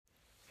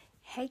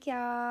Hey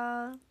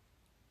y'all,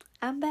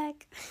 I'm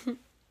back.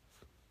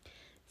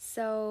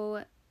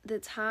 So the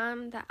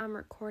time that I'm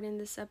recording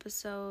this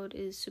episode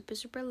is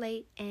super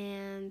late,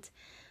 and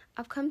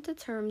I've come to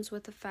terms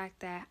with the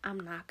fact that I'm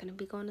not going to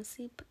be going to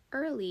sleep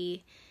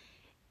early,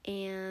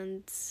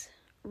 and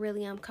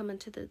really I'm coming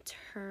to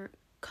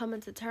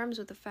terms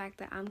with the fact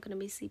that I'm going to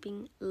be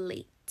sleeping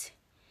late.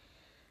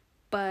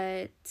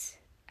 But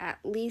at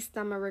least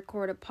I'm going to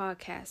record a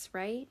podcast,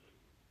 right?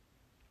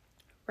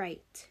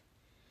 Right.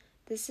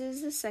 This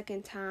is the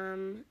second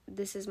time.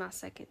 This is my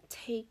second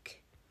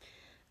take.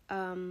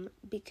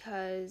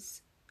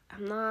 Because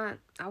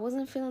I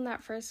wasn't feeling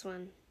that first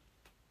one.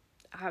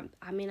 I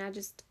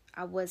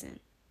wasn't.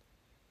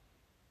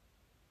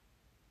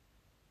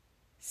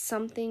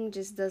 Something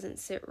just doesn't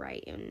sit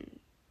right in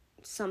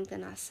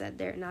something I said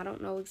there, and I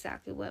don't know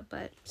exactly what,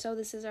 but so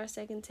this is our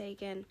second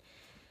take, and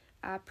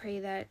I pray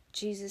that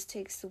Jesus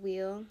takes the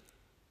wheel,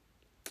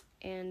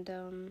 and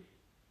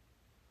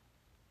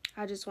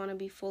I just want to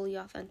be fully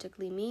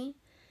authentically me,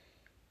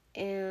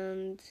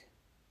 and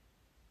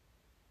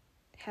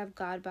have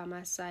God by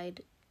my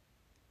side,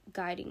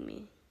 guiding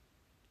me,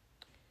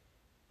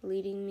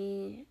 leading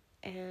me,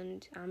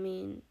 and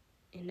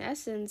in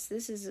essence,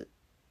 this is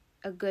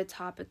a good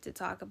topic to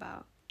talk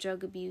about: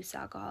 drug abuse,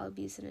 alcohol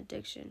abuse, and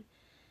addiction.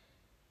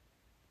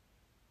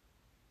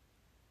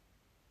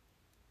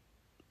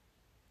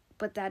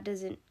 But that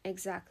doesn't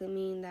exactly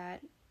mean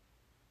that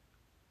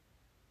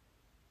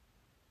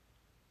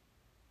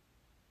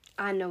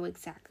I know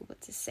exactly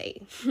what to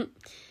say.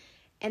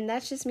 And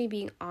that's just me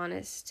being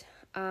honest.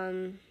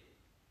 So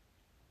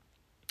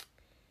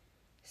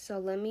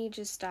let me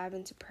just dive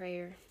into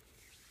prayer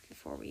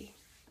before we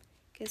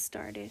get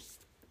started.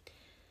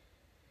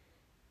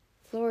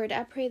 Lord,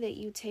 I pray that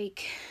you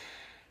take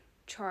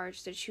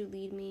charge, that you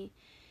lead me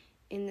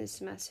in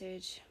this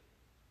message.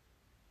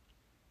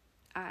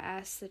 I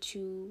ask that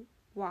you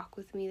walk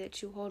with me,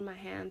 that you hold my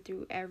hand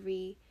through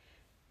every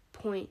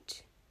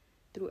point,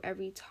 through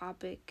every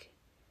topic,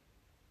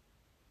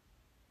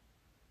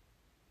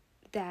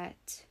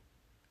 that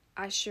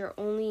I share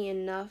only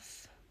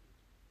enough,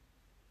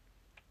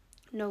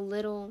 no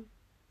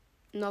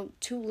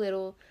too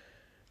little,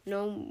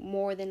 no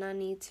more than I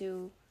need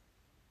to,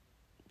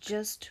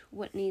 just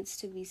what needs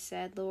to be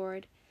said,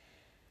 Lord.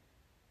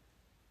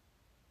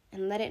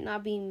 And let it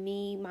not be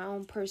me, my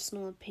own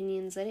personal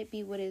opinions. Let it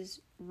be what is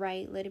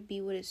right. Let it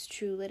be what is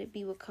true. Let it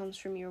be what comes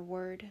from your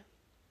word.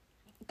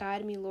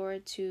 Guide me,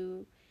 Lord,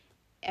 to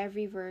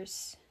every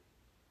verse,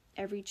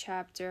 every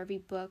chapter, every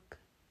book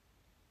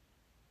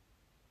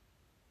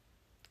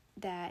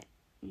that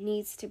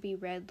needs to be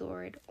read,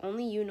 Lord.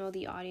 Only you know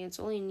the audience.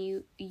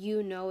 Only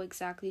you know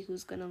exactly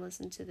who's going to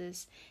listen to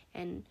this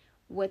and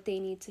what they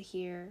need to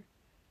hear.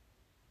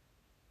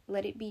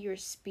 Let it be your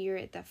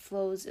spirit that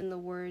flows in the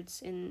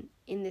words in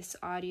this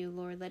audio,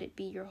 Lord. Let it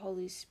be your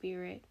Holy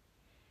Spirit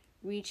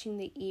reaching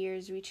the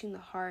ears, reaching the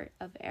heart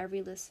of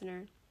every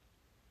listener.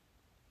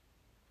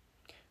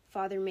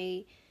 Father,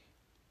 may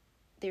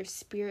their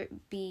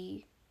spirit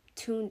be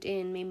tuned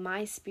in. May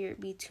my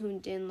spirit be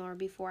tuned in, Lord,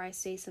 before I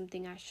say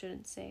something I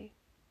shouldn't say.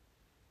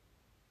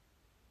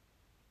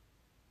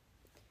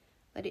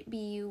 Let it be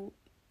you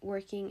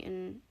working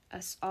in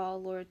us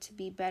all, Lord, to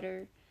be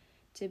better,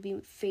 to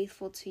be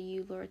faithful to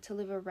you, Lord, to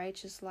live a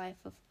righteous life,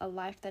 a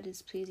life that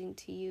is pleasing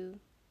to you.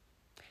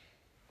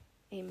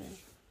 Amen.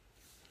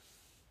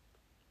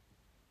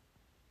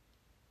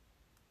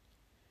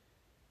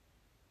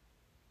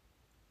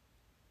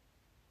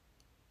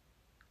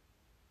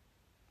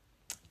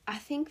 I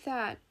think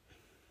that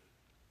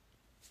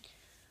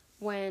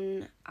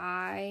when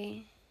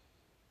I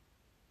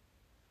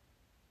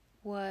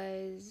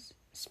was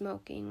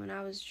smoking, when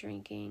I was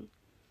drinking,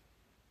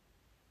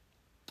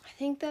 I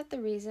think that the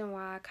reason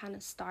why I kind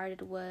of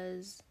started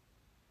was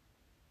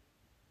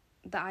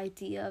the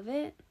idea of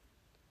it.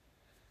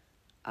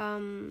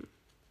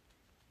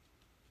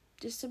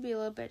 Just to be a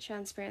little bit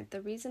transparent,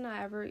 the reason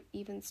I ever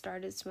even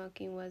started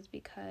smoking was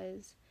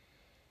because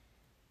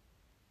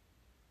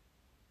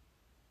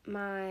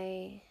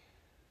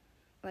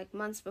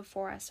months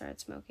before I started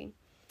smoking,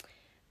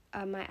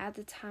 my at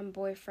the time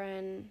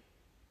boyfriend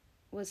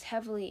was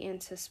heavily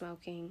into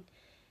smoking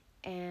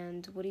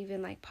and would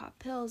even pop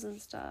pills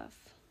and stuff.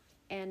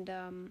 And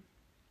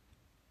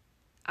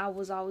I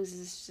was always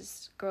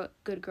this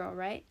good girl,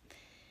 right?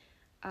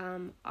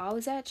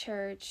 Always at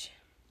church.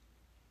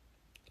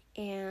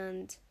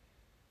 And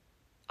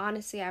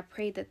honestly, I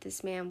prayed that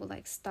this man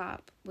would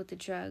stop with the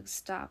drugs,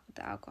 stop with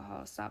the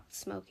alcohol, stop with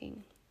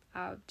smoking.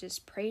 I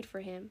just prayed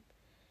for him.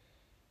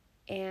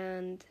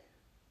 And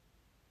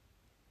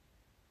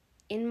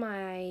in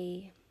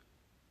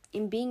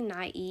being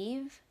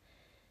naive,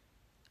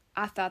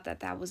 I thought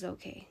that was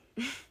okay.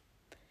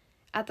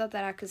 I thought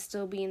that I could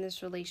still be in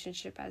this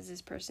relationship as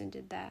this person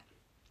did that.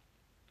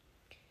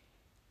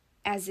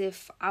 As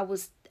if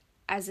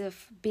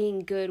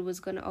being good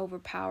was going to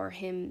overpower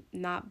him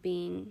not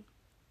living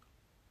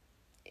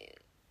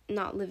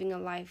a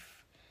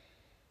life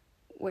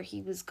where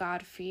he was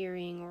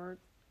God-fearing or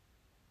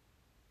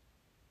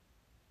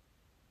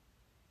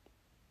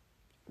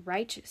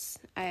righteous.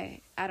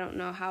 I don't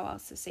know how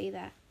else to say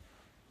that.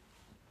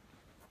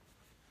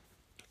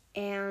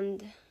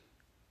 And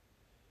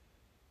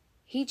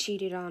he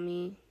cheated on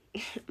me.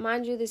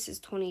 Mind you, this is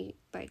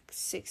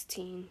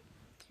 2016.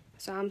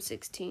 So I'm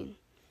 16.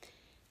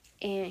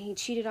 And he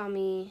cheated on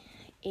me,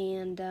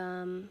 and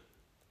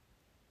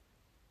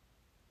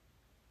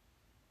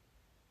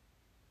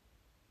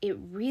it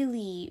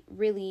really,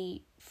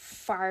 really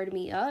fired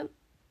me up.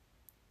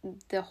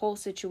 The whole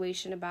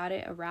situation about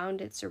it,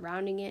 around it,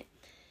 surrounding it.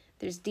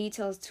 There's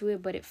details to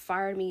it, but it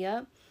fired me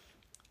up.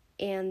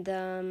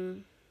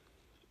 And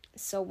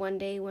so one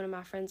day, one of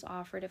my friends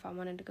offered if I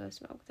wanted to go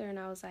smoke there, and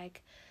I was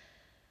like,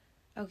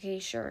 okay,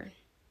 sure.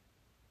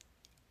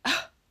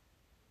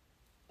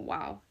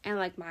 Wow. And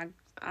like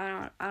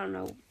I don't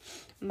know,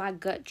 my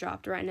gut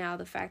dropped right now,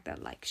 the fact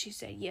that like she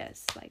said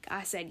yes, like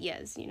I said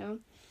yes, you know.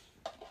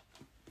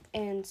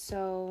 And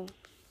so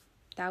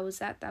that was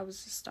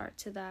the start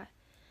to that.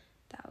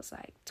 That was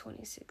like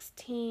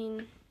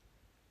 2016.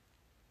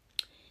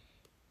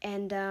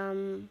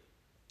 And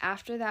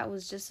after that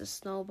was just a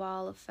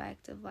snowball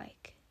effect of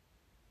like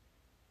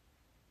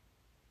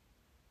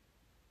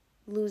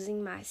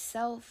losing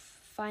myself,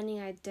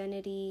 finding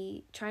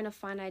identity, trying to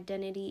find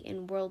identity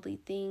in worldly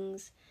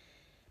things.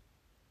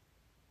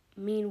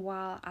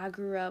 Meanwhile, I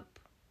grew up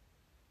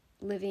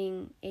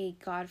living a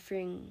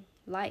God-fearing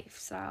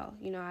lifestyle.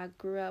 You know, I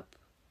grew up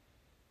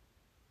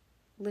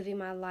living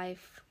my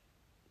life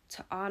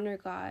to honor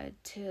God,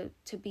 to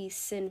be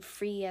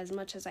sin-free as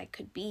much as I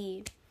could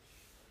be.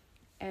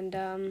 And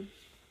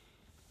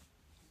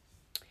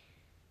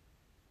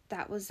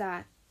that was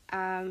that.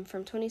 From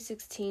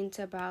 2016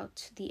 to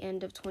about the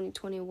end of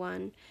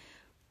 2021,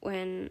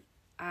 when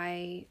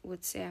I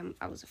would say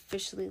I was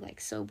officially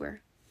like sober.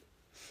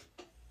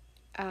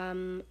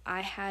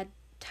 I had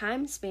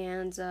time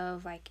spans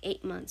of like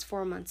 8 months,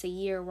 4 months, a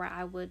year where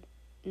I would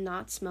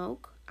not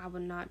smoke, I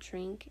would not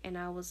drink, and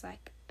I was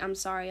like, I'm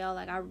sorry, y'all,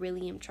 like I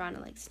really am trying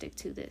to like stick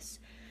to this.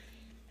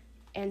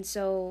 And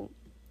so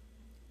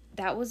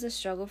that was a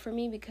struggle for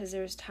me, because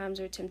there was times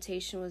where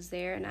temptation was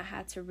there and I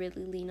had to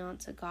really lean on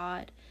to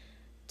God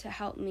to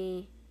help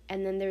me.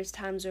 And then there's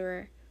times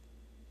where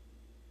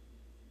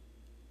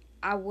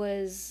I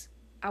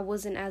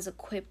wasn't as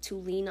equipped to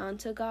lean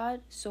onto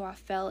God, so I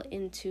fell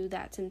into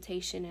that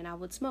temptation and I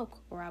would smoke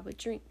or I would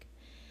drink.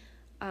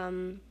 I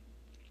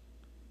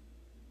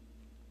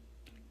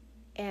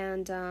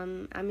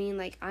mean,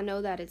 like, I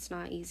know that it's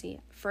not easy.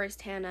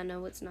 Firsthand, I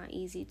know it's not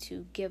easy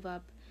to give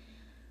up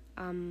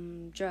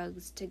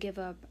drugs, to give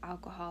up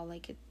alcohol.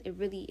 Like, it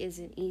really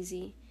isn't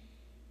easy.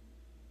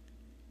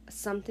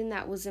 Something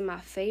that was in my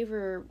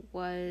favor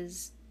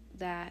was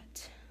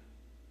that,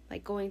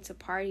 like, going to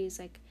parties,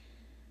 like,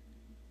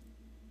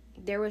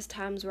 there was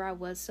times where I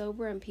was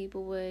sober and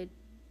people would,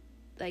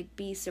 like,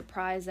 be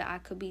surprised that I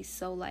could be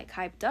so, like,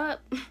 hyped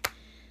up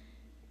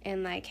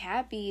and, like,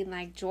 happy and,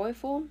 like,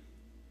 joyful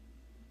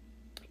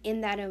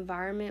in that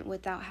environment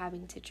without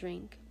having to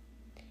drink.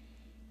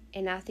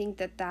 And I think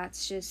that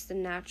that's just the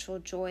natural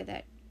joy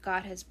that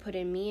God has put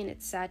in me, and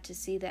it's sad to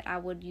see that I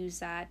would use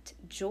that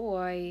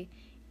joy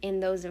in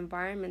those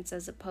environments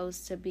as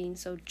opposed to being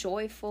so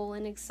joyful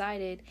and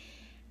excited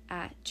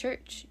at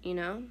church, you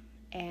know?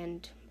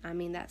 And I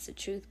mean, that's the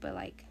truth, but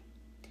like,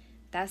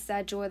 that's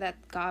that joy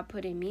that God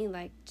put in me,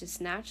 like,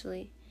 just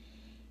naturally.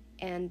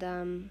 And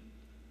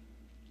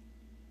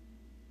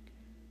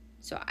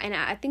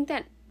I think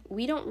that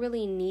we don't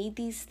really need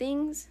these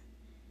things,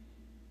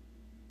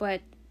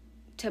 but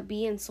to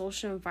be in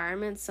social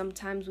environments,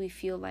 sometimes we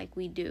feel like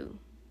we do.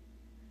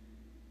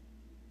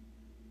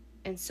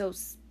 And so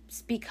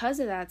because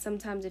of that,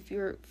 sometimes if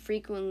you're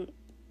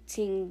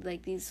frequenting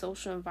like these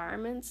social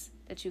environments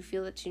that you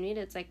feel that you need,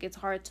 it's like, it's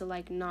hard to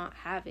like not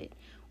have it,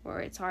 or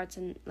it's hard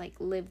to like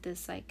live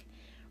this like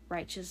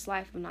righteous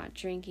life of not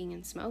drinking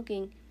and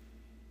smoking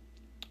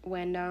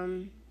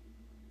when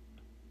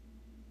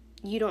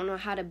you don't know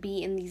how to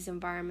be in these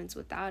environments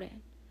without it.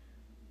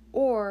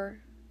 Or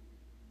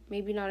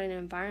maybe not an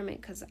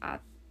environment, because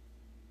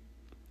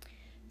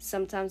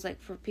sometimes,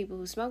 like, for people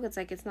who smoke, it's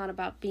like, it's not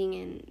about being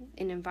in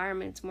an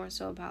environment, it's more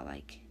so about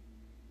like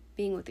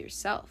being with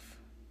yourself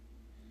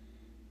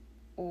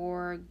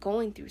or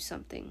going through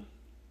something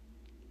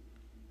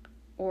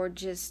or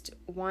just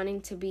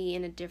wanting to be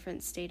in a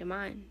different state of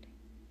mind.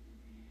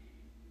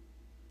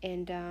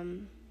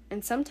 And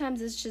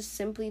sometimes it's just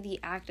simply the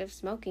act of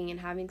smoking and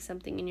having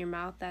something in your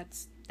mouth that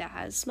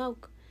has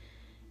smoke,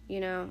 you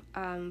know.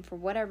 For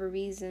whatever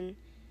reason,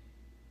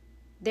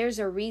 there's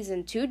a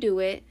reason to do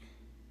it.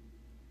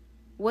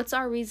 What's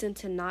our reason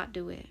to not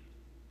do it?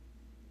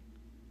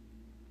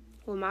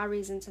 Well, my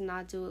reason to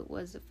not do it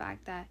was the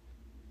fact that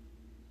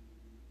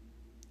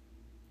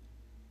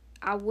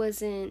I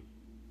wasn't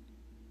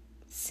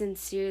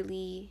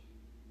sincerely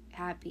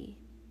happy.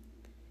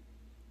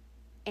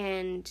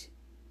 And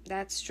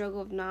that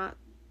struggle of not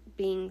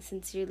being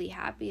sincerely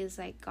happy is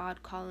like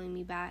God calling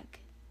me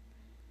back.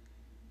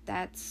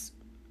 That's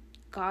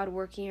God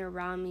working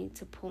around me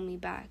to pull me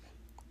back.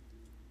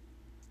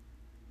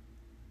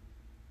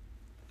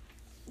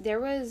 there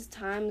was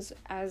times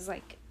as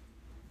like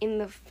in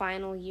the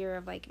final year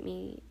of like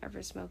me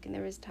ever smoking,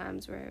 there was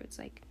times where it's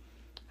like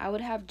I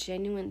would have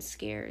genuine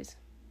scares.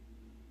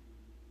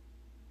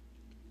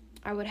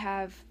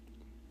 I'd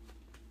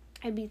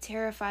be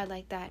terrified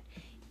like that.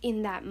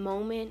 In that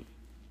moment,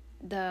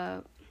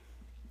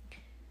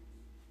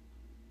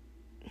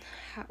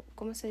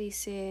 ¿cómo se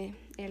dice?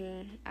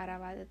 El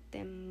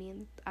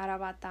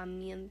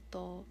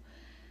arrebatamiento.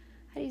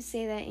 How do you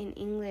say that in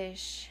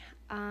English?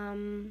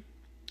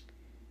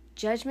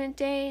 Judgment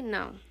Day?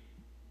 No.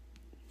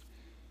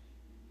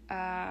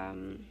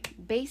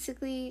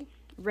 Basically,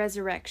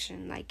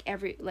 resurrection.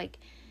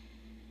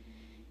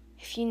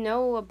 If you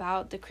know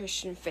about the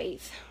Christian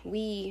faith,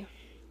 we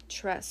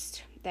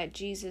trust that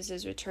Jesus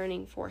is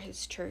returning for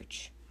his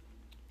church,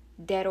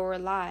 dead or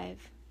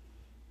alive.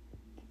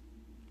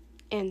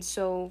 And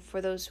so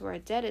for those who are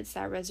dead, it's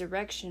that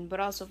resurrection. But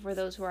also for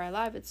those who are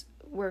alive,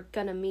 we're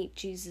going to meet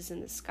Jesus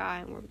in the sky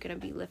and we're going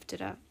to be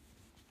lifted up.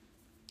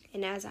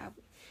 And as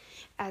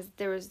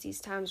there was these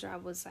times where I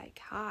was like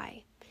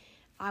high,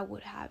 I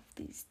would have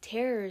these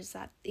terrors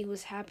that it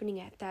was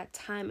happening at that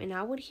time. And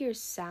I would hear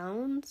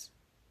sounds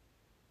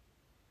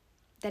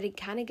that it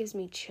kind of gives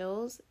me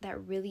chills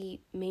that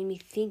really made me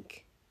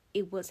think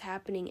it was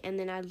happening. And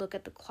then I'd look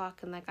at the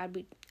clock and like I'd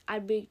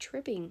be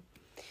tripping.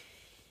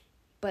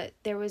 But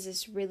there was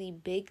this really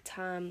big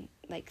time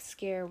like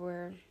scare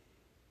where,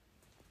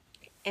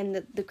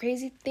 and the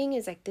crazy thing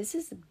is like this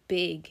is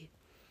big,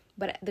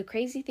 but the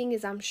crazy thing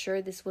is I'm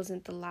sure this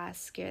wasn't the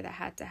last scare that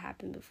had to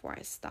happen before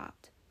I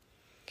stopped.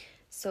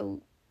 So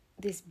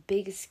this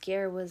big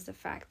scare was the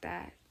fact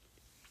that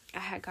I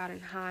had gotten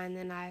high, and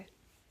then I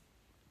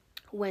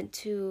went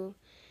to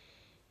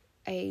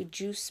a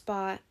juice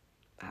spot.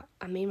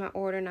 I made my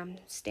order and I'm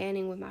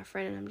standing with my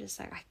friend and I'm just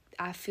like,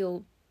 I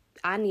feel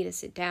I need to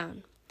sit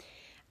down.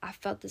 I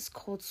felt this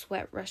cold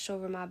sweat rush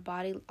over my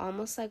body,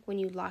 almost like when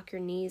you lock your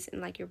knees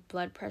and like your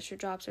blood pressure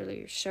drops or like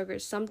your sugar,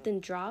 something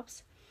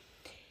drops.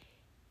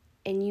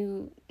 And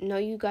you know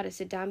you got to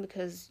sit down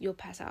because you'll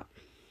pass out.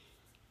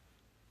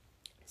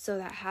 So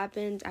that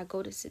happened. I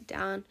go to sit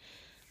down.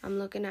 I'm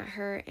looking at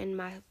her and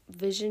my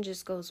vision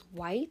just goes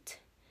white.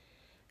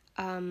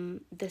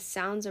 The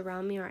sounds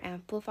around me are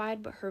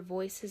amplified, but her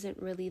voice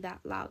isn't really that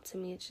loud to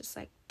me. It's just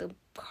like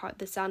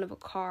the sound of a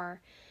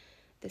car,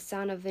 the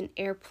sound of an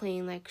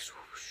airplane, like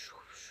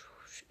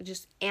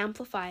just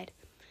amplified.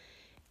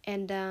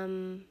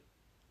 And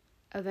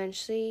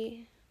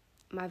eventually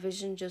my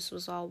vision just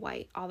was all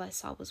white. All I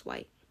saw was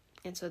white.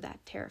 And so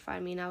that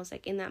terrified me. And I was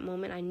like, in that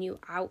moment, I knew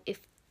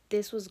if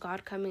this was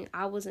God coming,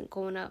 I wasn't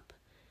going up.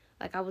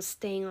 Like I was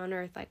staying on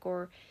earth,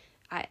 or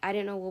I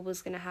didn't know what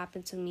was going to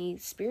happen to me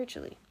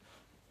spiritually.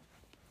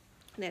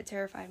 And that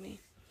terrified me.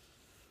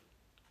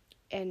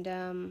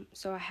 And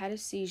so I had a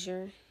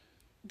seizure.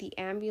 The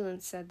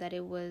ambulance said that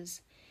it was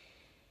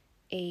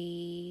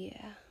a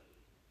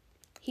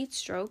heat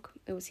stroke.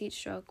 It was heat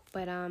stroke,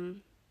 but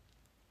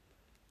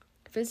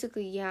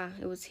physically, yeah,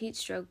 it was heat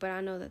stroke, but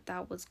I know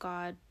that was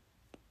God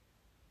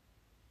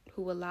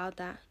who allowed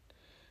that.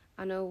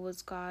 I know it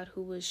was God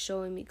who was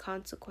showing me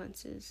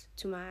consequences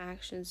to my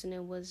actions, and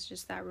it was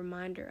just that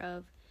reminder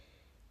of,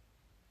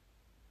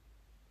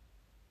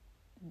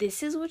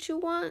 this is what you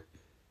want?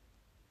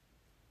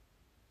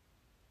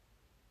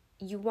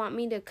 You want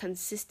me to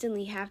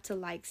consistently have to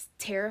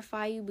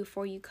terrify you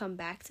before you come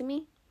back to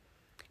me?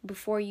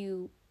 Before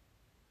you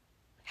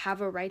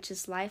have a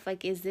righteous life?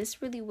 Is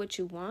this really what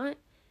you want?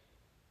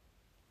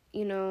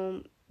 You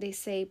know, they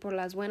say por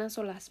las buenas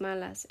o las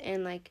malas,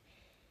 and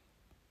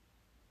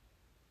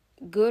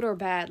good or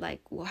bad,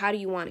 well, how do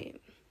you want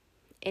it?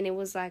 And it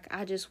was I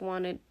just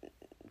wanted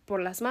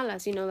por las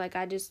malas,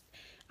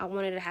 I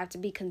wanted to have to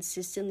be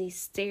consistently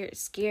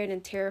scared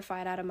and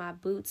terrified out of my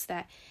boots,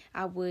 that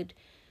I would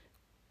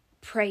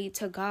pray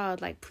to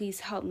God, please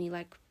help me,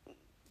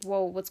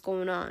 whoa, what's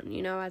going on,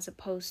 as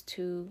opposed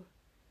to,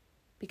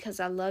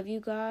 because I love you,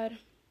 God,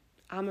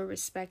 I'm gonna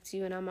respect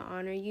you and I'm gonna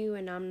honor you,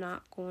 and I'm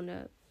not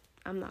gonna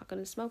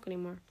smoke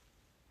anymore.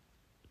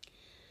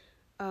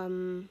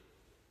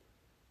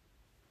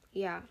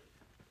 Yeah.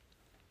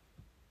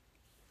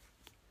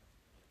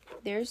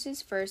 There's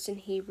this verse in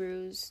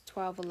Hebrews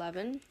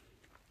 12:11.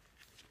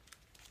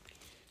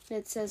 And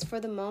it says,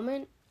 "For the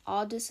moment,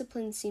 all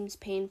discipline seems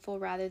painful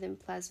rather than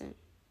pleasant,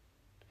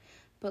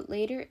 but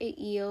later it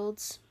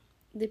yields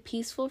the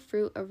peaceful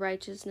fruit of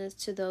righteousness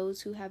to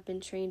those who have been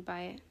trained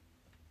by it."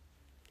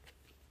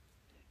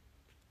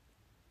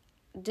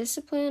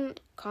 Discipline,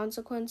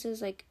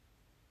 consequences,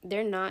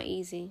 they're not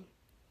easy.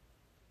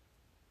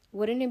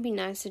 Wouldn't it be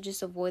nice to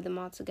just avoid them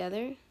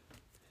altogether?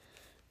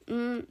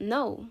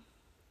 No.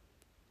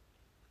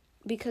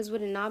 Because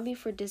would it not be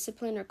for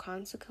discipline or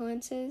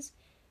consequences,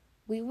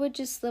 we would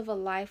just live a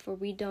life where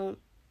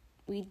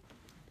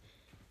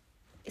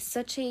it's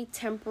such a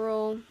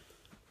temporal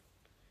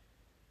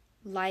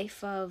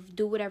life of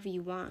do whatever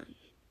you want.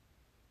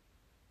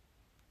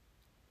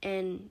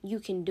 And you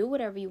can do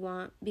whatever you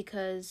want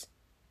because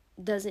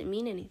it doesn't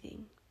mean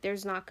anything.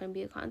 There's not going to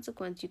be a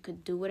consequence. You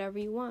could do whatever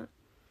you want.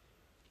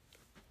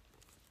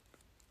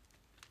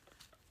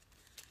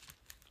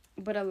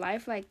 But a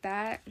life like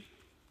that,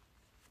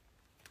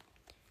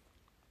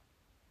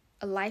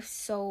 a life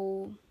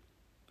so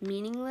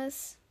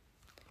meaningless,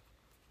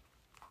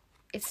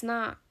 it's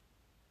not,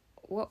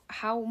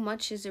 how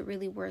much is it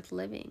really worth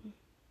living?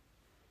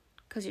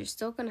 Because you're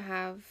still going to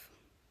have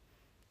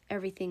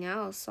everything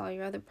else, all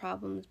your other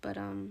problems, but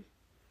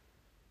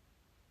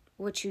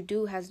what you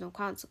do has no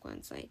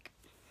consequence. Like,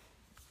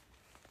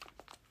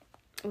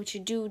 what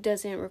you do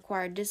doesn't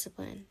require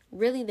discipline.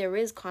 Really, there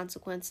is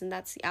consequence, and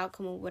that's the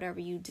outcome of whatever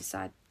you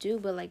decide to do,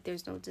 but like,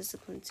 there's no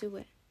discipline to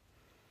it.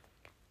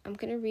 I'm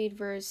going to read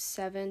verse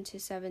 7 to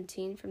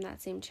 17 from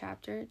that same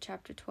chapter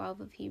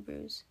 12 of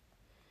Hebrews.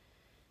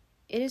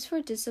 It is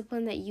for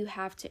discipline that you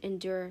have to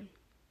endure.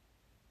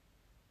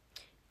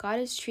 God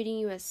is treating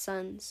you as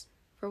sons.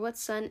 For what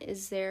son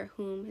is there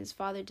whom his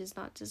father does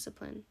not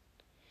discipline?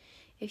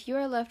 If you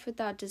are left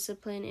without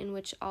discipline in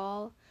which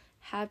all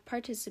have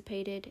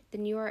participated,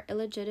 then you are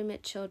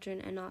illegitimate children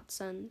and not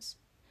sons.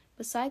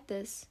 Beside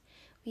this,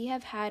 we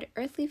have had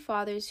earthly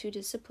fathers who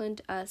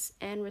disciplined us,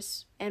 and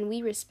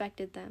we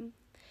respected them.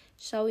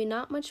 Shall we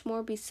not much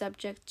more be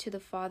subject to the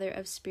Father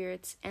of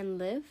spirits and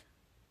live?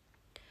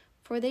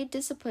 For they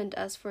disciplined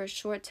us for a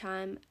short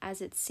time,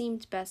 as it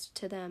seemed best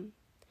to them.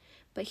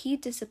 But he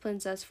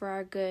disciplines us for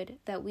our good,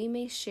 that we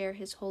may share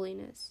his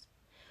holiness.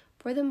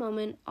 For the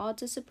moment, all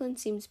discipline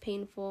seems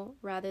painful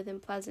rather than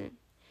pleasant,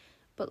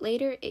 but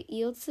later it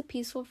yields the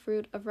peaceful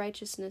fruit of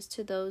righteousness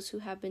to those who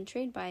have been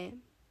trained by it.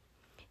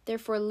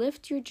 Therefore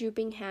lift your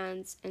drooping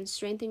hands and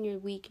strengthen your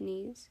weak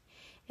knees,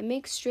 and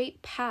make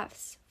straight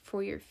paths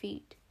for your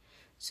feet,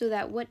 so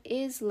that what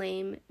is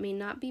lame may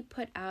not be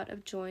put out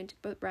of joint,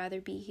 but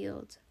rather be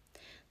healed.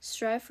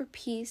 Strive for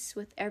peace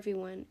with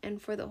everyone,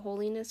 and for the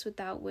holiness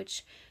without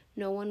which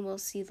no one will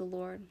see the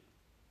Lord.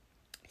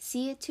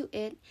 See to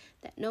it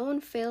that no one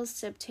fails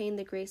to obtain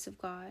the grace of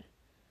God,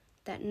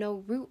 that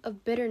no root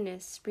of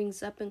bitterness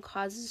springs up and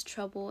causes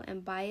trouble,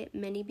 and by it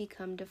many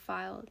become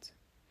defiled,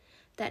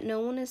 that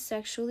no one is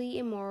sexually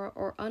immoral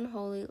or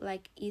unholy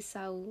like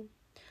Esau,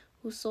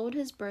 who sold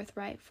his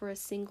birthright for a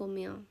single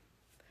meal.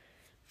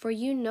 For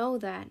you know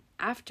that,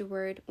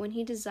 afterward, when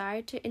he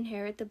desired to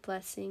inherit the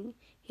blessing,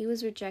 he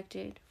was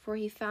rejected, for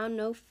he found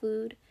no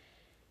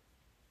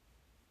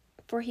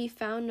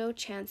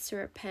chance to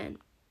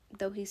repent,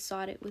 though he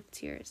sought it with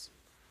tears.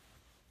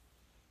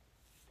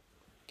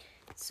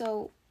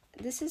 So,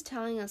 this is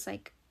telling us,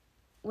 like,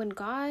 when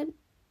God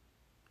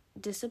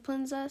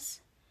disciplines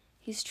us,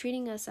 he's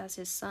treating us as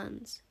his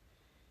sons.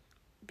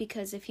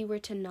 Because if he were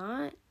to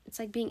not, it's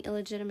like being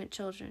illegitimate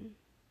children.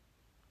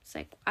 It's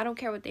like, I don't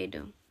care what they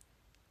do.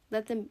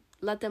 Let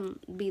them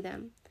be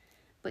them.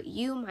 But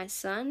you, my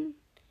son,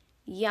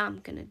 yeah, I'm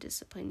going to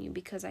discipline you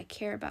because I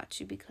care about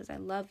you, because I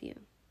love you.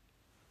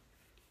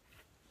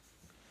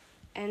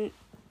 And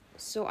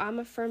so I'm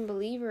a firm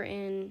believer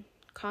in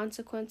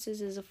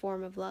consequences is a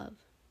form of love.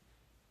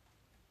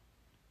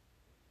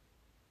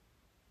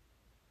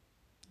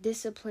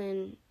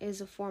 Discipline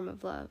is a form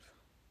of love.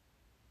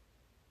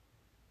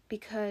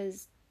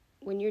 Because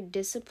when you're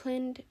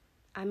disciplined,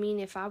 I mean,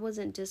 if I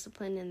wasn't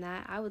disciplined in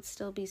that, I would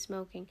still be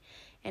smoking,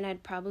 and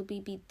I'd probably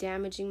be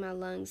damaging my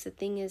lungs. The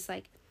thing is,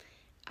 like,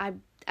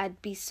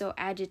 I'd be so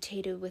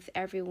agitated with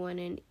everyone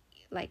and,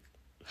 like,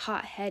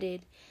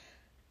 hot-headed.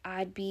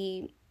 I'd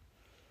be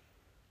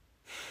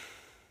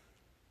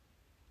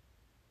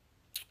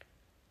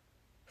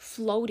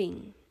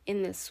floating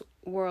in this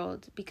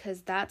world,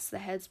 because that's the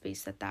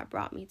headspace that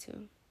brought me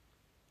to.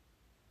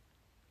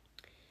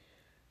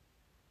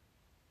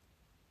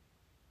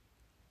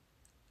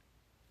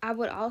 I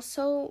would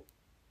also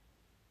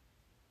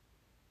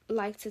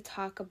like to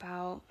talk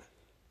about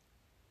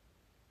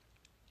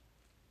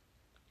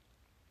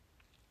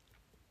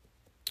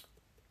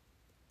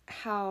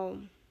how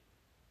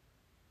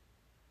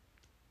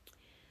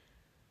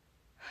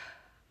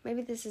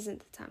maybe this isn't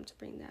the time to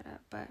bring that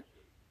up, but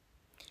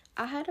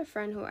I had a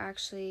friend who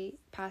actually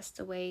passed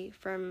away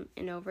from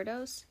an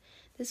overdose.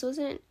 This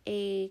wasn't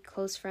a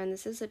close friend.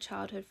 This is a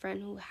childhood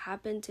friend who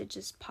happened to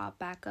just pop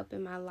back up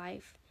in my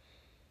life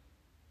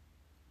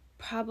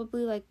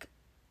probably like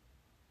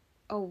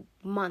a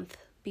month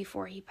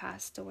before he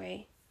passed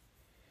away.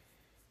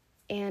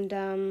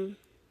 And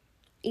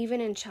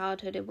even in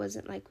childhood, it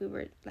wasn't like we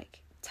were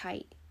like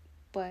tight,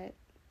 but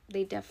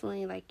they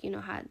definitely like,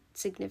 had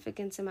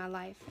significance in my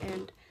life.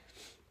 And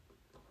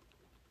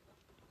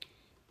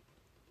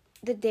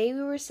the day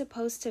we were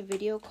supposed to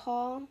video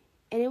call,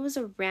 and it was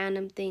a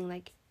random thing,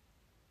 like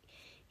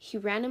he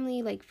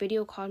randomly like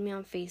video called me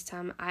on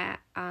FaceTime.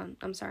 On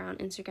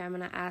Instagram,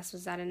 and I asked,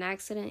 was that an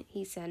accident?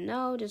 He said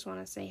no, just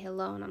want to say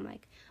hello. And I'm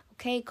like,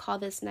 okay, call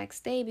this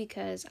next day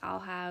because I'll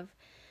have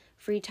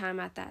free time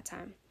at that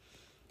time.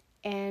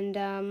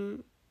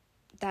 And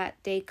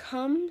that day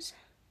comes,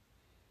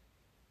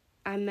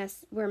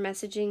 we're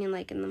messaging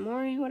in the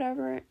morning,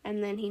 whatever,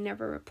 and then he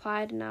never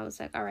replied, and I was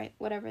like, all right,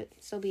 whatever,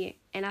 so be it.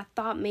 And I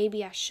thought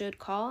maybe I should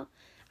call.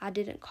 I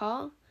didn't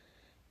call,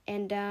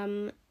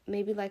 and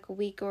maybe like a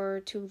week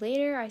or two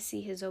later, I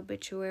see his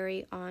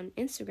obituary on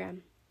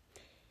Instagram.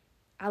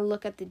 I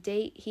look at the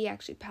date, he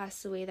actually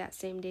passed away that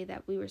same day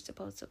that we were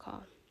supposed to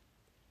call,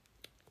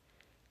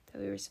 that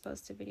we were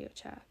supposed to video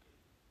chat.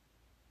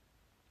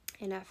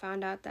 And I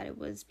found out that it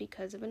was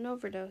because of an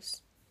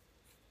overdose.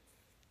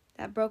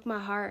 That broke my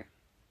heart.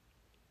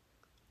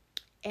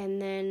 And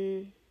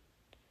then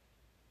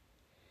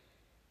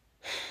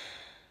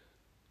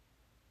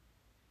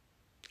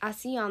I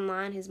see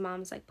online his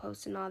mom's like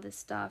posting all this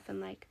stuff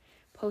and like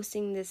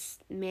posting this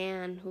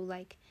man who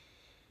like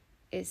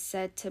is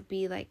said to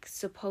be like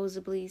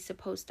supposedly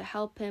supposed to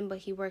help him, but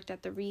he worked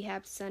at the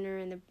rehab center,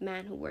 and the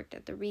man who worked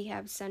at the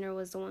rehab center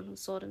was the one who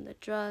sold him the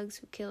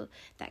drugs,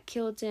 that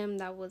killed him,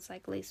 that was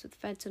like laced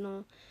with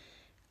fentanyl.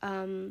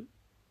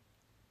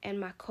 And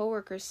my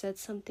coworker said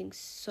something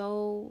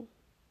so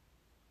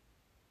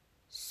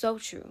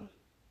true.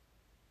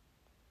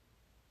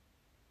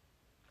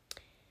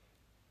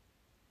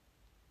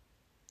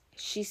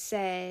 She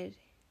said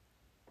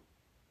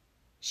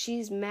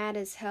she's mad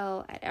as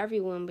hell at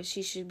everyone, but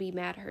she should be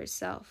mad at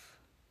herself.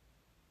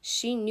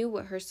 She knew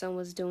what her son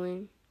was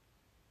doing.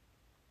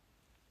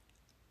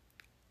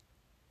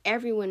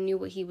 Everyone knew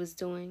what he was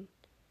doing.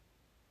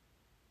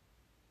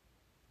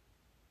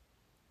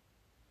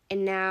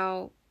 And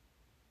now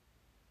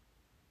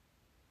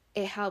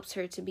it helps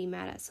her to be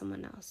mad at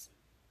someone else.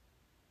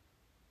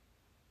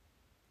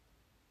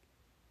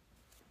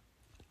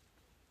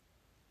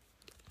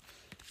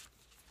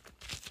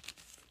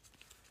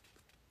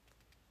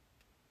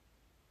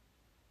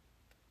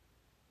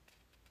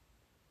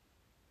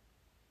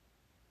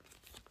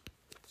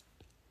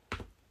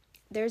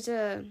 There's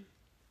a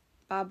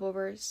Bible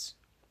verse.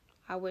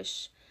 I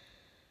wish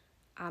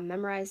I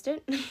memorized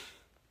it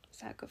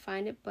so I could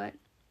find it, but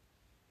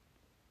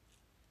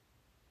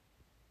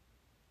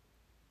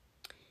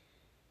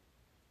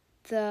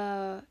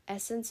the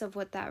essence of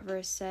what that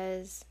verse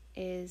says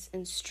is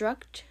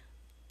instruct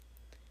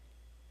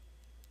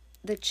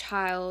a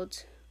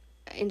child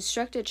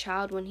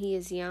when he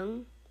is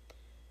young,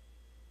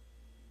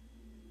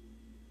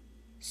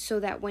 so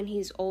that when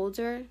he's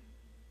older,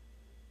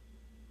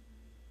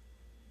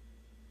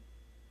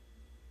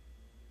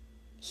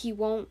 he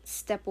won't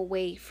step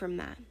away from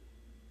that.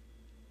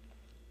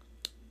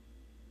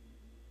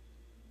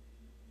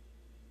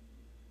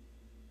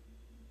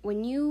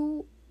 When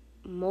you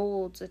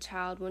mold a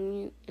child, when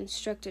you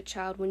instruct a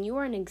child, when you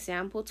are an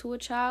example to a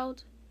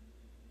child,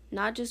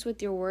 not just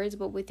with your words,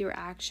 but with your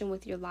action,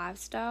 with your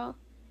lifestyle,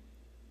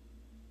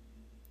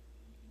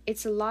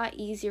 it's a lot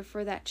easier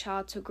for that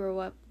child to grow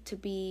up to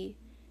be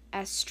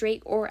as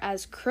straight or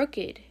as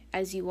crooked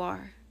as you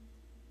are.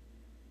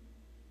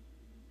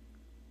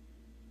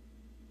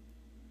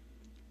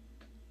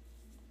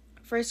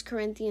 First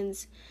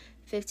Corinthians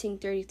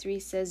 15:33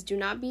 says, "Do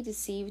not be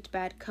deceived,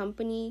 bad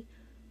company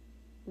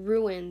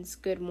ruins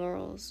good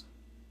morals."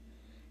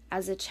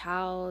 As a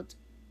child,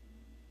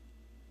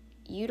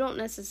 you don't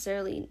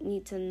necessarily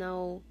need to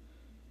know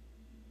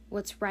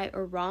what's right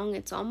or wrong.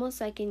 It's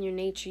almost like in your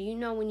nature. You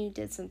know when you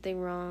did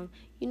something wrong.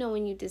 You know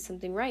when you did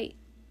something right.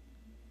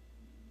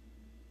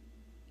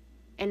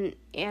 And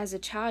as a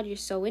child, you're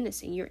so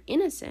innocent. You're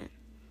innocent.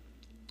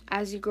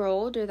 As you grow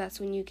older,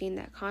 that's when you gain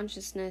that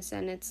consciousness,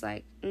 and it's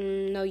like,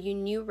 no, you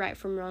knew right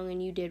from wrong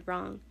and you did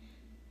wrong.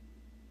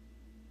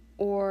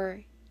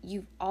 Or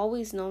you've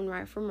always known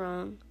right from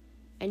wrong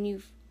and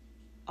you've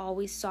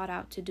always sought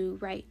out to do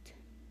right.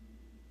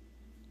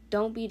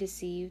 Don't be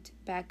deceived.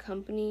 Bad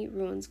company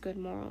ruins good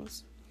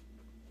morals.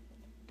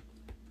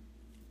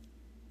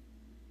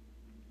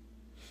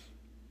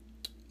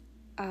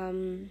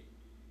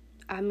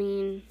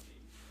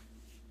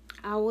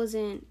 I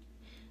wasn't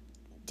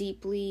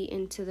deeply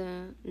into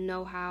the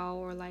know-how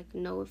or like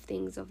know of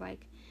things of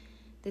like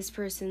this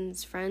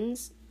person's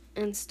friends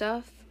and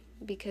stuff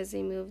because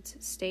they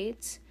moved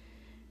states,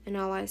 and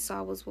all I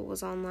saw was what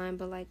was online.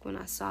 But like when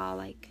I saw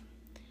like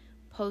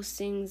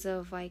postings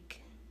of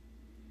like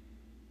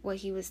what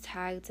he was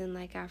tagged in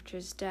like after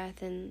his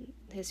death and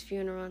his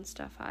funeral and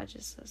stuff, I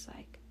just was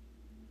like,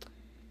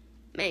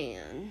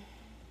 man,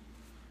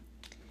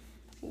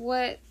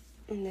 what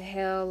in the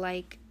hell?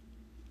 Like,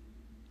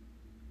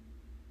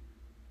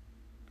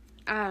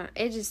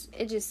 it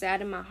just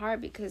saddened my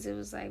heart, because it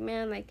was like,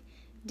 man, like,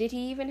 did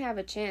he even have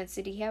a chance?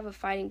 Did he have a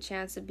fighting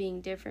chance of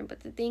being different? But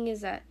the thing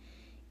is that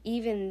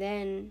even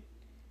then,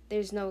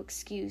 there's no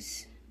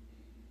excuse,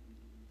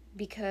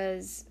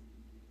 because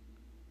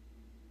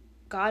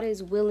God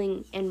is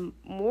willing and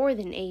more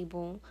than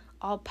able,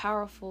 all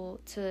powerful,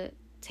 to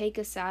take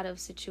us out of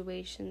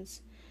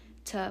situations,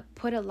 to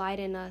put a light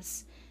in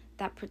us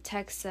that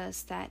protects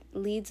us, that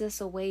leads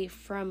us away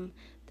from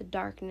the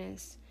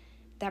darkness,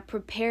 that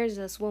prepares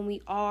us when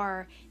we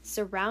are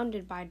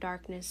surrounded by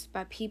darkness,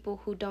 by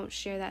people who don't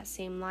share that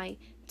same light,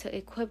 to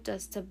equip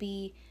us to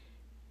be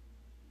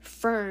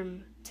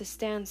firm, to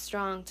stand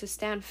strong, to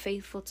stand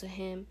faithful to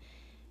Him.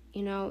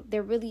 You know,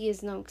 there really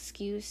is no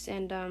excuse,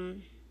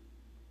 and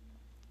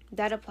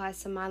that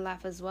applies to my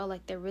life as well.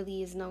 Like, there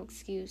really is no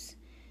excuse.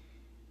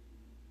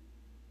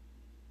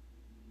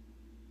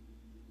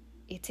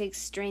 It takes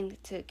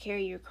strength to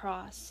carry your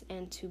cross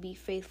and to be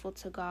faithful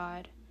to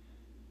God.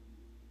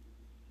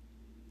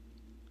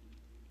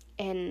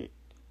 And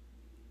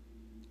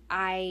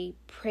I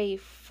pray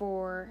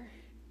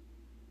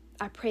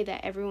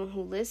that everyone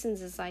who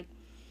listens is like,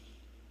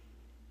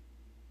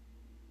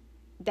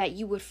 that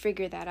you would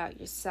figure that out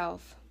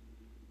yourself.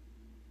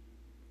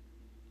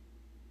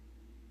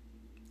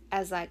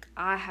 As like,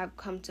 I have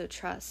come to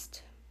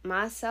trust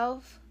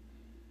myself,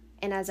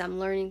 and as I'm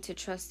learning to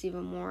trust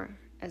even more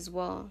as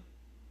well.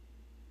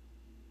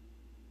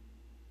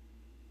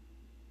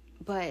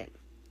 But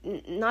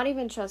not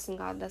even trusting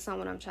God, that's not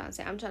what I'm trying to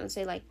say. I'm trying to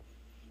say, like,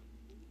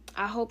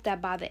 I hope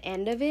that by the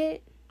end of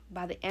it,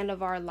 by the end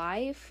of our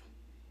life,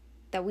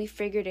 that we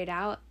figured it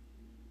out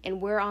and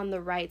we're on the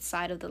right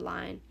side of the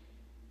line.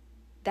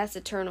 That's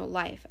eternal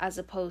life as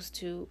opposed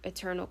to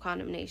eternal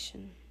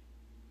condemnation.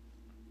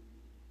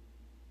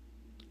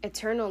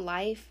 Eternal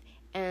life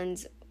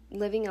and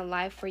living a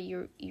life where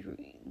you're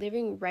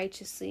living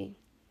righteously,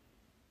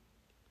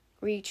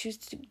 where you choose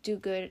to do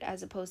good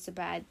as opposed to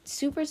bad.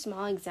 Super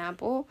small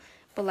example,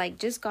 but like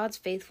just God's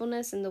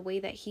faithfulness and the way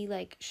that he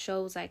like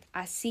shows like,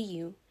 I see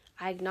you,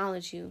 I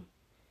acknowledge you.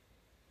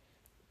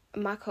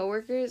 My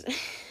coworkers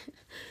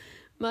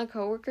were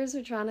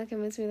trying to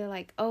convince me. They're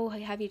like, oh,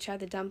 have you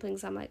tried the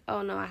dumplings? I'm like,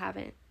 oh no, I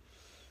haven't.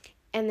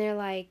 And they're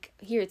like,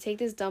 here, take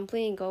this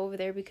dumpling and go over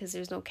there because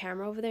there's no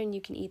camera over there and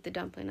you can eat the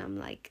dumpling. I'm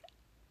like,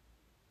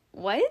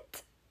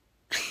 what?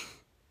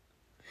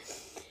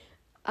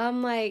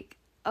 I'm like,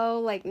 oh,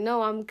 like,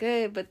 no, I'm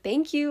good, but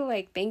thank you.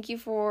 Like, thank you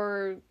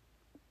for,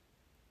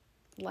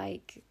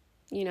 like,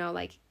 you know,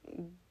 like,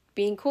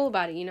 being cool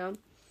about it, you know?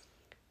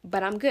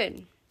 But I'm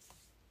good.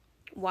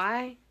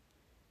 Why?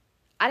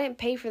 I didn't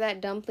pay for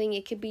that dumpling.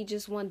 It could be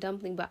just one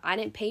dumpling, but I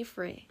didn't pay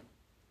for it.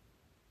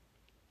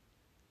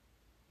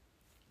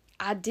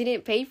 I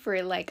didn't pay for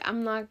it. Like,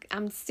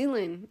 I'm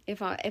stealing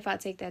if I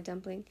take that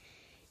dumpling.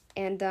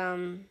 And,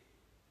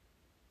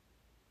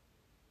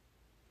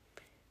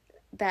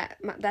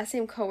 that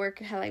same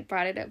coworker had like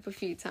brought it up a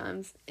few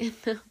times.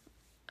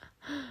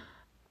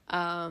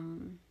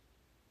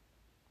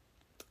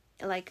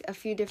 Like a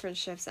few different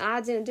shifts. And I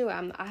didn't do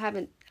it. I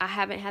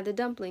haven't had the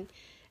dumpling.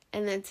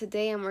 And then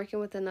today I'm working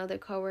with another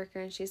coworker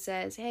and she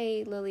says,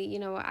 hey, Lily, you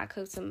know what? I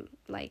cooked some,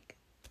 like,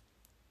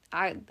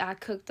 I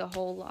cooked a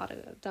whole lot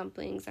of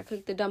dumplings. I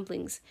cooked the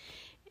dumplings.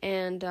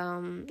 And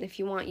if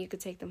you want, you could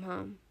take them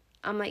home.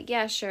 I'm like,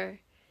 yeah, sure.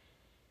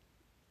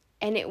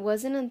 And it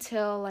wasn't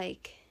until,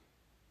 like,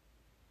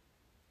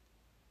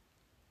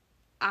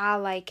 I,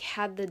 like,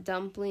 had the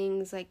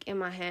dumplings, like, in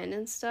my hand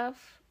and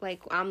stuff.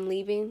 Like, I'm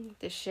leaving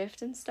the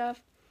shift and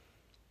stuff.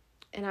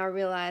 And I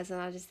realized,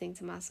 and I just think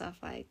to myself,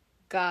 like,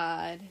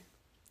 God,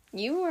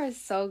 you are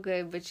so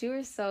good, but you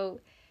are so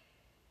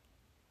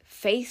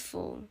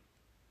faithful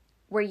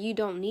where you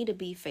don't need to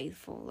be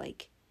faithful.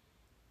 Like,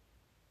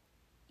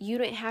 you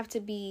don't have to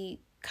be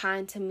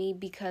kind to me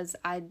because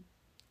I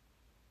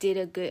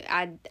didn't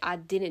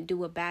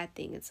do a bad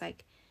thing. It's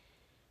like,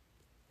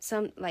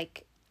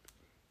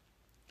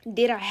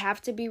 did I have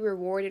to be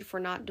rewarded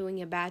for not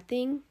doing a bad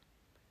thing?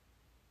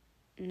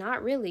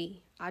 Not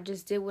really. I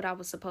just did what I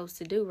was supposed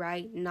to do,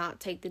 right?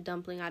 Not take the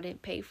dumpling I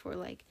didn't pay for.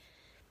 Like,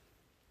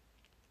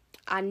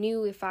 I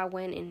knew if I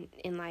went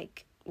and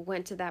like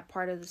went to that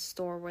part of the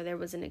store where there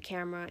wasn't a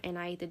camera and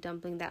I ate the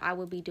dumpling that I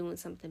would be doing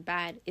something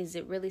bad. Is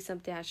it really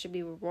something I should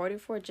be rewarded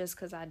for just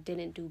because I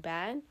didn't do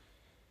bad?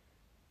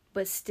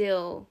 But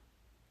still,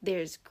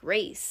 there's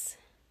grace.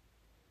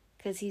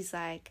 Because he's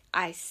like,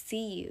 I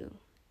see you.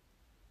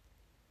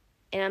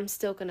 And I'm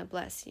still going to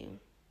bless you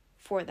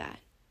for that.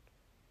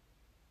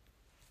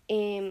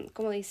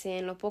 Como dice,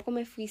 en lo poco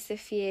me fuiste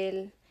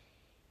fiel,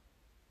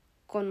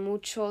 con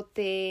mucho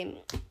te...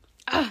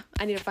 I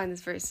need to find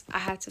this verse. I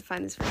have to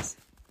find this verse.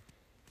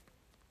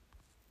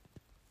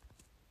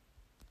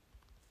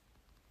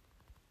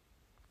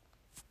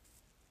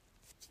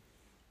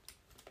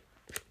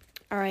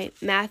 All right,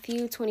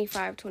 Matthew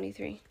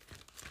 25:23.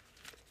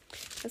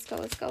 Let's go.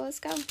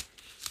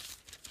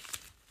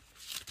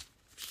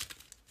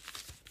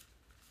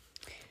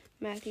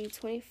 Matthew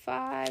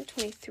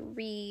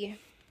 25:23.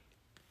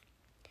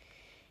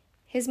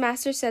 His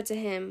master said to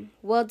him,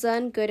 well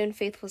done, good and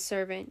faithful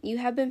servant. You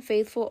have been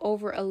faithful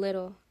over a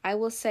little. I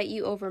will set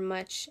you over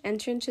much.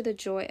 Enter into the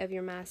joy of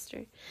your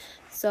master.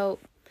 So,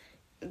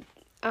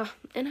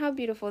 and how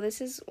beautiful.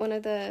 This is one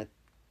of the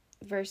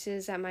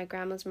verses at my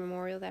grandma's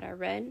memorial that I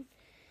read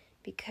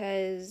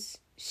because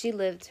she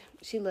lived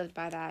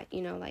by that,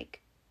 you know,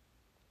 like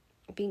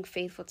being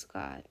faithful to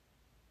God.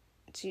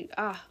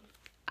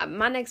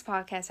 My next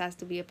podcast has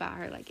to be about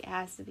her. Like, it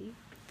has to be.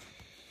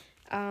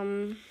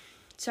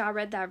 So I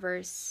read that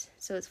verse,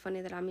 so it's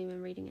funny that I'm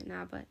even reading it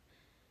now, but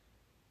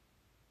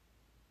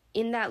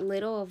in that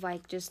little of,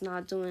 like, just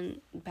not doing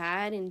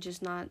bad and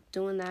just not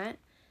doing that,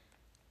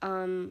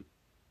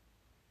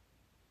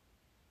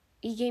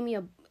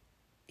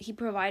 he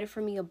provided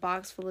for me a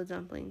box full of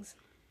dumplings.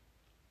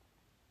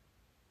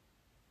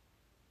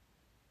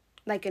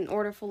 Like, an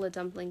order full of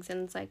dumplings,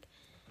 and it's like,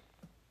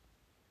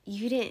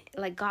 you didn't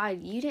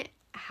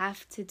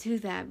have to do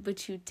that,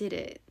 but you did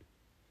it.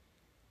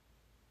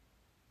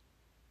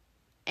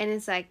 And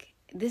it's like,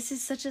 this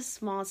is such a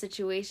small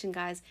situation,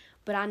 guys,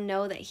 but I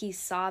know that he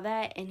saw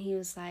that and he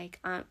was like,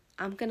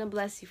 I'm gonna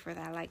bless you for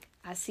that. Like,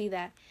 I see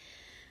that.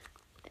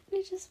 And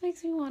it just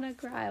makes me want to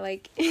cry,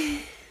 like,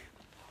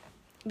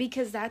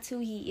 because that's who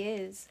he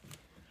is.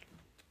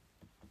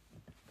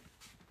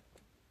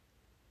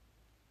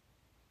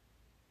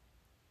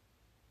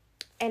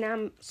 And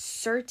I'm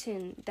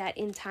certain that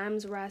in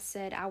times where I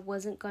said I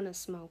wasn't gonna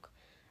smoke,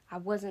 I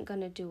wasn't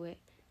gonna do it,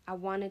 I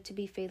wanted to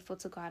be faithful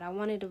to God, I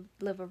wanted to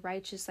live a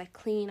righteous, like,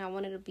 clean, I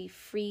wanted to be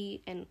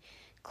free and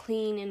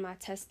clean in my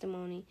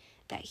testimony,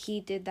 that he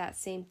did that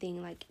same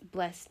thing, like,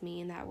 blessed me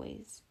in that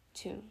ways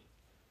too.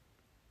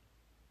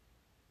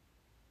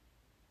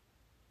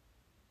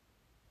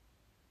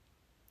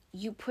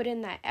 You put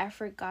in that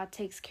effort, God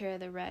takes care of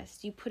the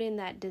rest. You put in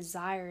that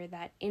desire,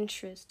 that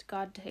interest,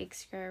 God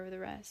takes care of the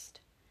rest.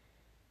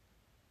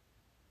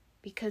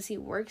 Because he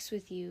works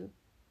with you.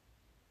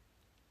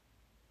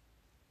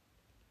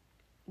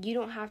 You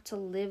don't have to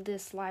live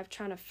this life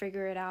trying to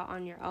figure it out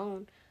on your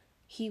own.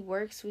 He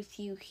works with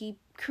you. He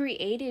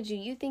created you.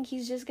 You think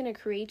he's just going to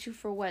create you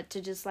for what?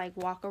 To just like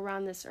walk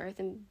around this earth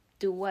and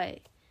do what?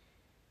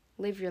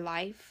 Live your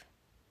life?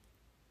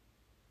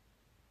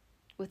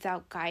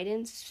 Without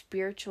guidance,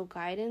 spiritual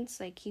guidance?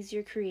 Like, he's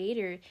your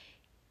creator.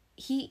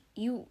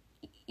 You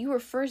were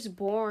first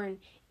born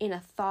in a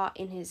thought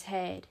in his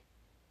head,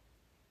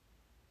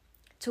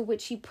 to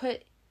which he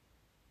put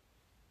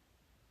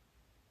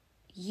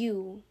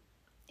you,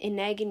 an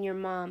egg in your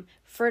mom,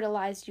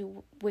 fertilized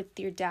you with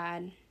your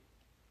dad's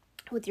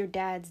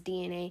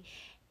DNA,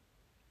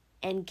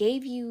 and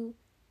gave you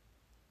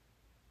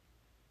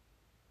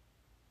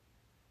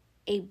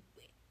a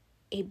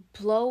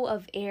blow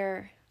of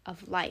air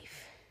of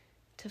life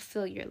to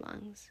fill your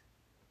lungs,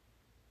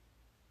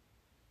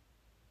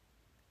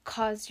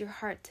 cause your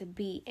heart to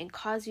beat, and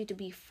cause you to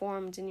be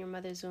formed in your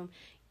mother's womb,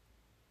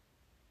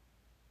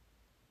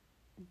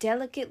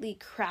 delicately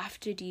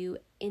crafted you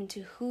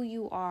into who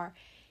you are.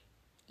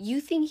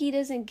 You think he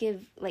doesn't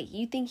give, like,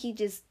 you think he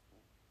just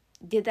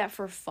did that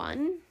for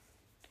fun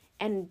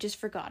and just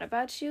forgot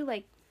about you?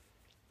 Like,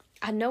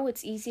 I know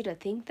it's easy to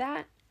think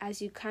that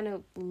as you kind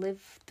of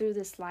live through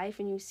this life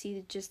and you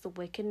see just the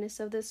wickedness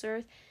of this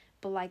earth,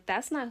 but like,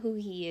 that's not who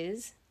he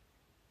is.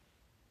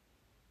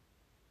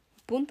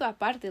 Punto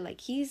aparte, like,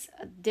 he's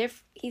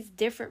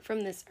different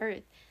from this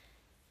earth,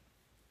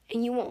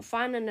 and you won't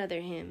find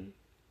another him.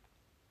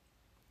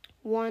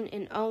 One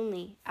and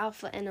only,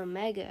 Alpha and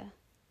Omega,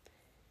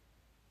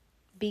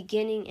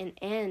 beginning and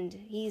end.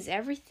 He's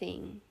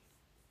everything.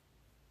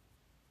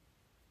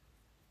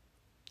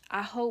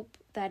 I hope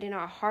that in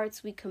our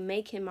hearts we can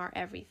make him our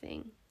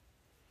everything,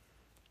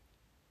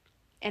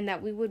 and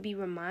that we would be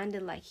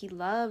reminded, like, he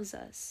loves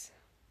us.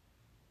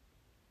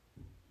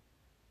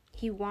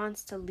 He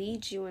wants to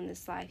lead you in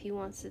this life. He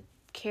wants to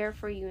care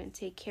for you and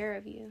take care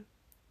of you.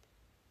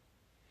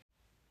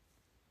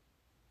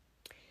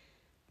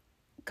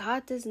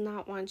 God does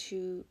not want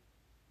you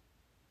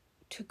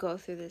to go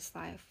through this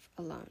life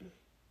alone.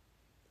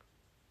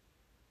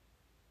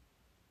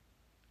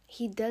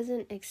 He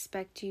doesn't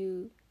expect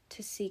you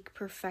to seek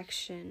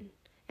perfection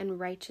and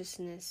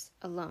righteousness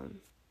alone.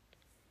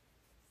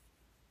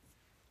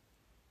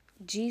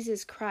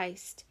 Jesus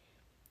Christ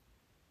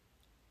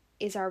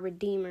is our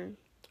Redeemer,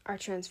 our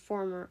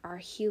Transformer, our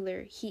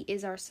Healer. He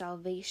is our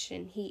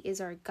salvation. He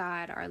is our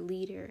God, our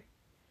leader.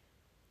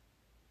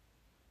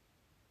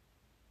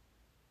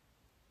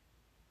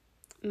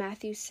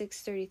 Matthew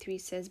 6:33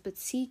 says, "But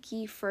seek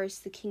ye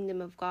first the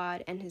kingdom of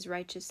God and his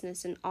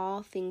righteousness, and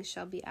all things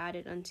shall be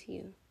added unto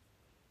you."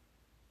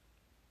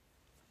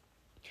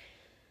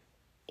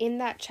 In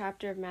that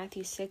chapter of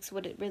Matthew 6,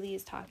 what it really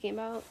is talking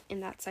about, in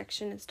that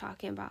section, is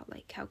talking about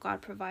like how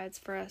God provides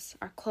for us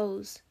our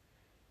clothes.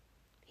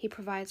 He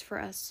provides for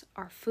us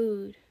our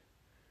food,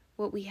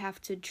 what we have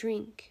to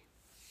drink.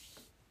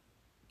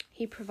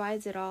 He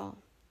provides it all.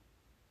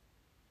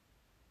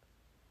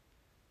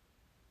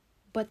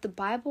 But the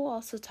Bible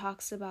also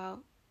talks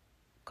about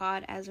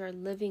God as our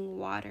living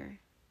water.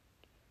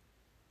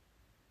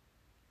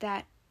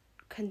 That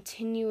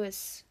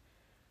continuous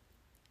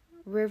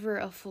river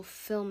of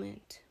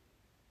fulfillment.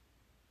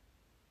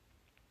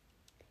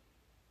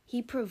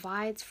 He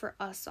provides for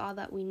us all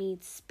that we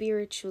need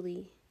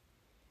spiritually,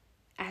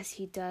 as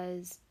he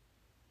does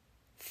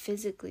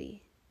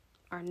physically.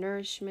 Our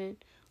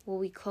nourishment, what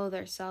we clothe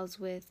ourselves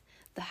with,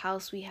 the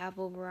house we have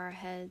over our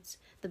heads,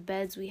 the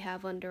beds we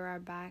have under our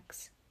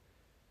backs.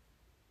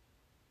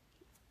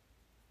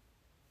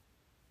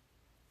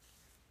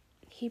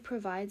 He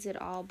provides it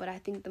all, but I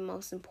think the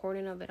most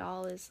important of it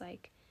all is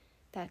like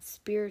that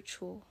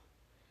spiritual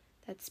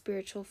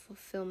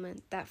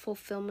fulfillment, that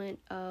fulfillment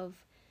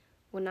of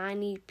when I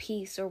need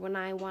peace or when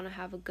I want to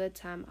have a good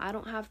time. I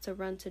don't have to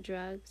run to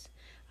drugs.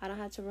 I don't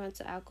have to run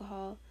to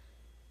alcohol.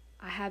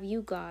 I have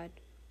you, God.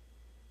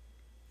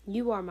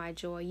 You are my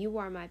joy. You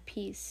are my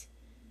peace.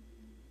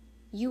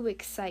 You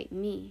excite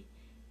me.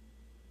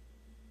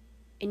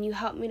 And you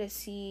help me to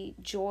see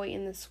joy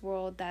in this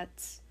world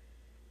that's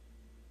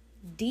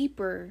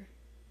deeper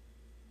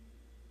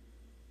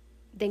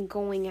than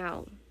going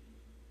out.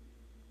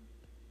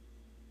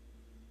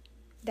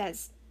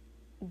 that's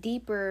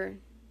deeper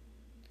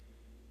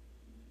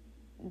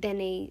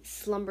than a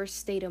slumber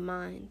state of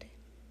mind.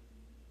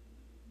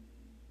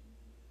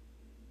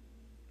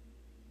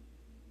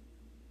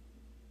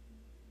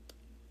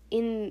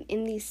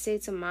 In these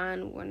states of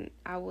mind, when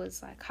I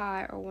was like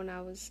high or when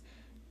I was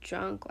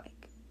drunk,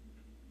 like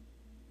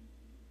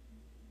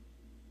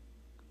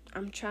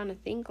I'm trying to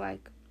think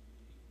like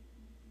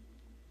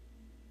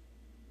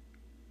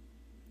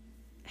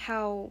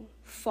how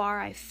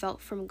far I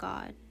felt from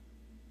God.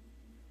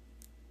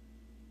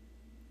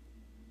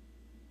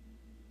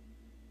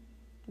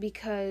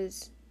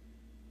 Because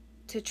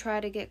to try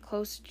to get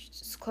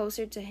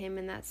closer to him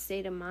in that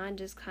state of mind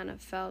just kind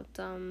of felt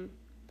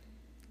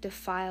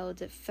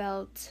defiled. It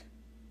felt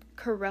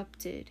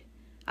corrupted.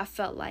 I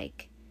felt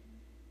like,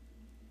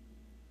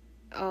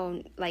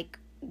 oh, like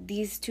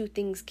these two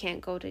things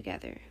can't go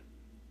together.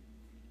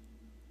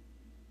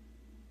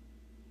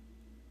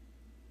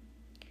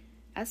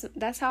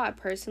 That's how I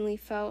personally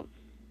felt.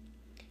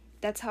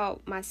 That's how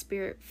my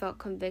spirit felt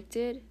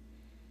convicted.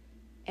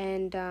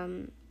 And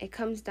it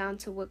comes down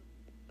to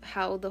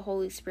how the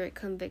Holy Spirit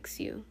convicts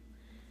you.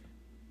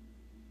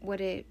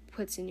 What it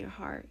puts in your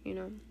heart, you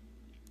know.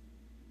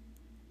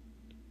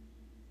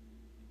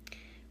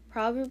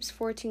 Proverbs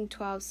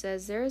 14:12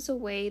 says, "There is a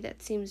way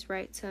that seems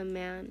right to a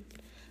man,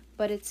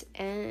 but its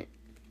end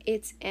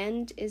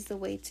is the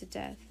way to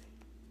death."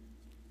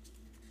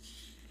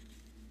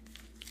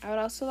 I would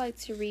also like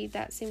to read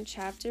that same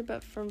chapter,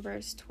 but from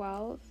verse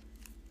 12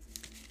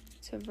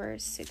 to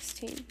verse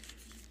 16.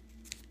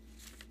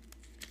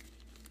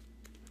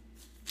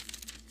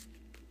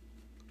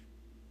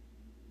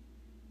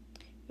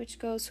 Which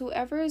goes,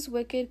 "Whoever is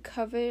wicked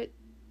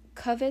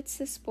covets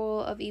the spoil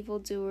of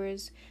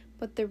evildoers,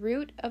 but the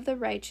root of the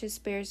righteous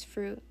bears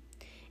fruit.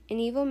 An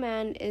evil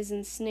man is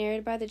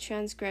ensnared by the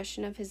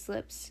transgression of his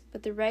lips,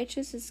 but the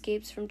righteous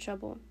escapes from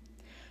trouble.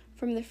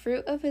 From the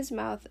fruit of his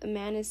mouth a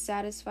man is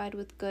satisfied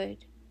with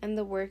good, and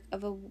the work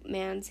of a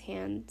man's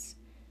hands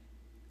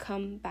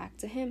come back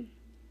to him.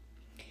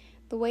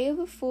 The way of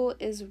a fool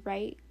is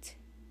right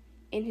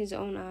in his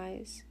own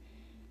eyes,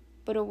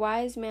 but a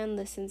wise man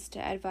listens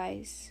to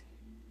advice.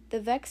 The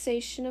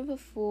vexation of a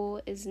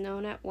fool is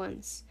known at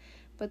once,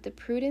 but the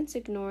prudence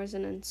ignores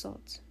an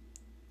insult.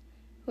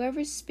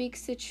 Whoever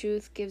speaks the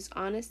truth gives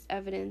honest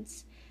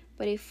evidence,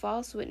 but a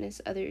false witness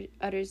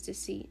utters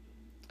deceit."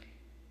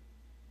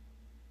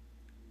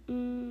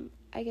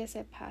 I guess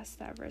I passed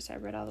that verse. I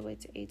read all the way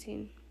to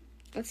 18.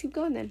 Let's keep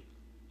going then.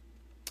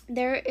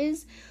 "There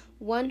is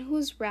one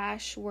whose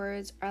rash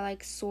words are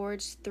like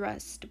swords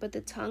thrust, but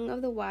the tongue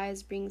of the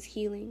wise brings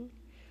healing.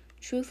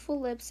 Truthful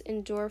lips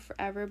endure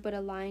forever, but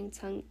a lying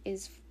tongue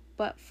is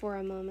but for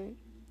a moment.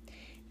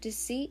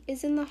 Deceit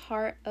is in the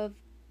heart of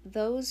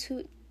those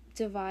who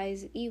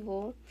devise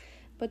evil,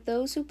 but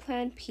those who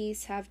plan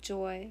peace have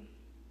joy.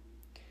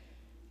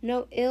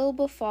 No ill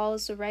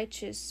befalls the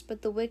righteous,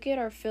 but the wicked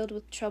are filled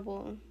with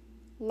trouble.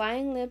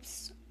 Lying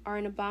lips are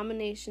an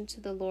abomination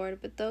to the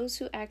Lord, but those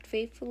who act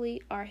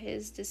faithfully are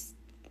his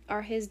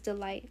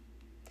delight.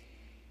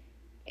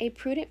 A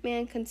prudent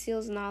man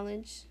conceals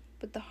knowledge,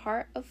 but the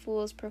heart of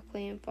fools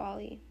proclaim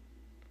folly."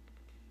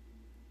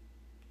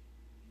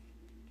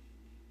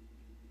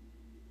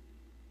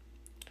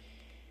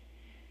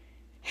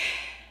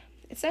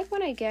 It's like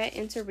when I get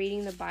into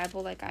reading the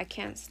Bible, like I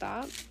can't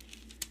stop.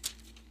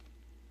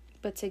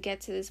 But to get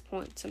to this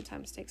point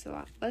sometimes takes a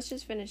lot. Let's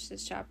just finish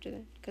this chapter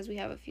then, because we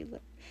have a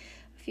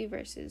few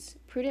verses.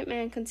 "Prudent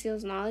man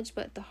conceals knowledge,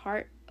 but the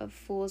heart of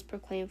fools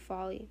proclaim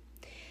folly.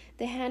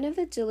 The hand of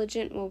the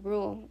diligent will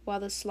rule, while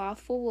the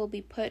slothful will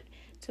be put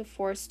to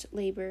forced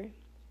labor.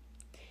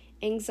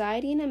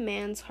 Anxiety in a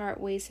man's heart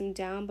weighs him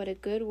down, but a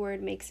good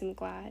word makes him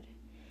glad.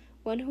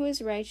 One who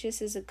is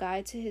righteous is a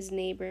guide to his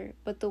neighbor,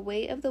 but the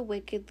way of the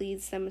wicked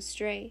leads them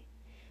astray.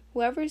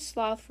 Whoever is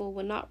slothful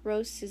will not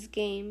roast his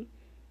game,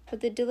 but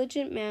the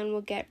diligent man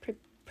will get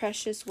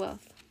precious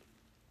wealth.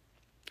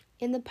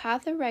 In the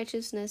path of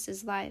righteousness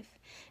is life,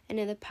 and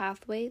in the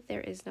pathway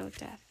there is no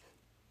death."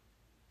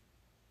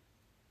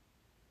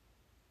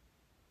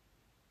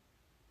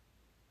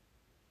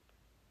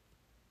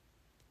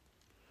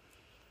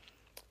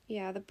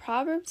 Yeah, the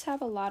Proverbs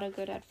have a lot of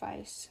good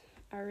advice.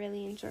 I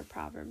really enjoy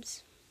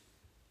Proverbs.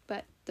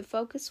 But the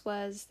focus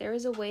was, there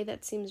is a way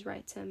that seems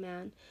right to a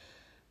man,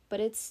 but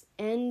its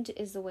end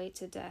is the way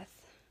to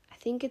death. I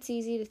think it's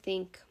easy to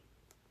think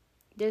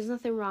there's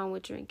nothing wrong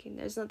with drinking.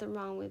 There's nothing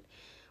wrong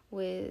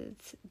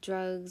with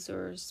drugs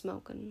or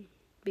smoking,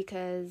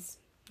 because,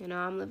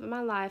 I'm living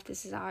my life.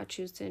 This is how I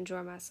choose to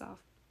enjoy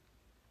myself.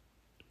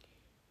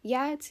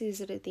 Yeah, it's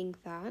easy to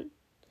think that.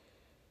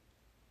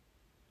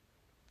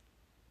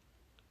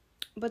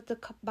 But the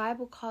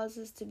Bible calls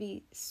us to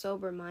be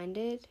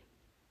sober-minded.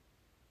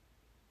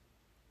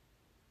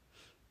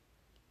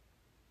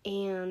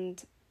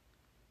 And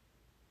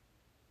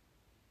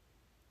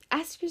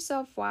ask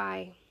yourself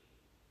why.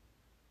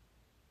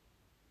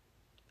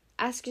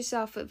 Ask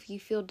yourself if you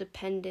feel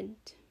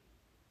dependent.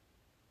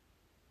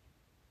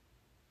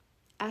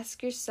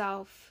 Ask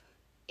yourself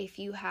if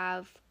you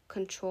have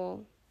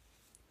control.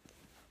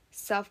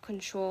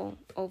 self-control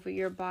over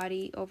your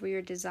body, over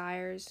your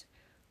desires,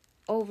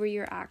 over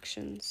your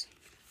actions.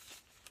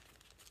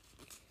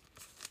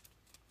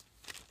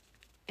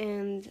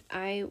 And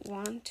I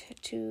want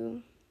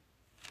to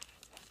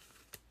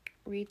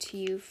read to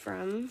you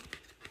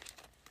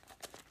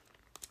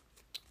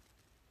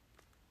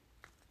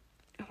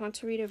I want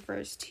to read a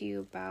verse to you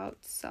about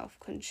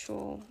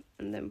self-control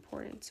and the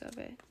importance of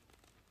it.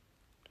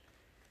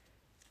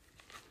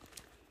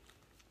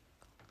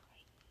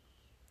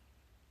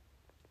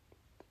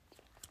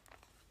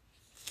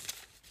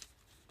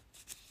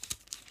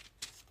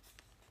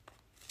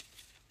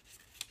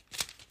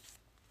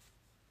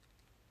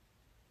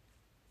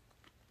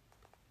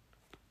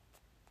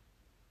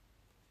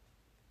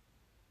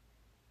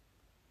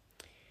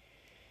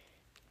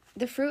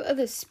 The fruit of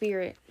the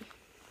Spirit.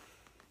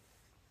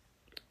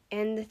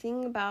 And the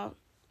thing about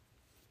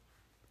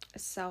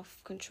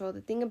self-control,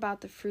 the thing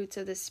about the fruits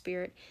of the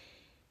Spirit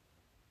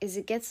is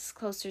it gets us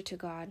closer to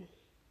God.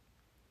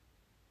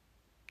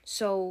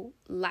 So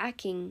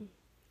lacking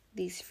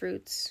these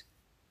fruits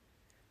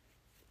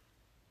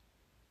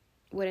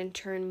would in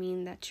turn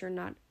mean that you're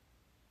not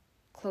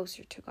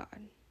closer to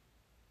God.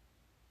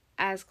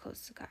 As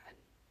close to God.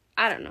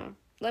 I don't know.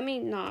 Let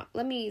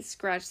me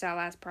scratch that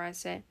last part I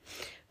said.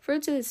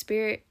 Fruits of the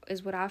Spirit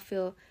is what I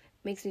feel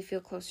makes me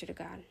feel closer to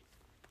God.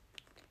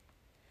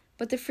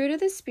 But the fruit of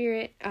the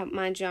Spirit,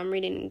 mind you, I'm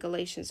reading in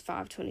Galatians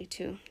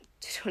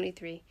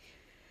 5:22-23.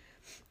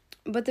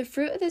 But the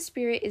fruit of the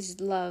Spirit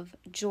is love,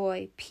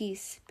 joy,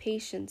 peace,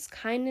 patience,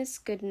 kindness,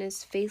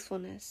 goodness,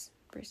 faithfulness.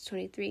 Verse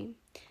 23.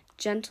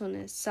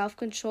 Gentleness,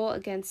 self-control.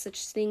 Against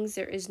such things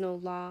there is no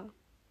law.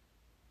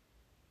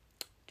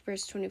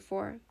 Verse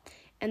 24.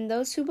 And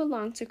those who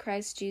belong to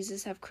Christ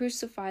Jesus have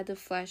crucified the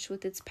flesh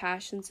with its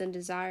passions and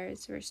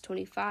desires. Verse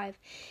 25.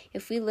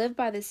 If we live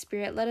by the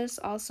Spirit, let us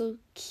also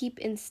keep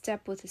in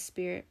step with the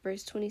Spirit.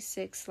 Verse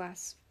 26,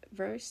 last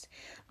verse.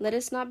 Let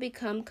us not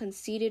become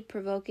conceited,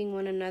 provoking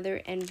one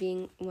another,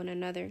 envying one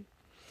another.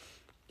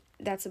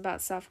 That's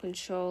about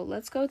self-control.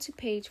 Let's go to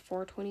page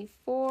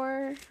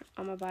 424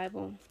 on my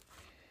Bible.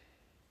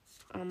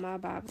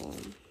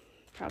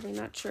 Probably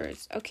not sure.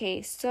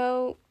 Okay,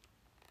 so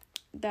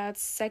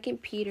that's 2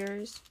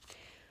 Peter's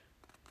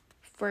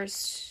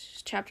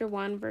chapter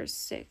 1, verse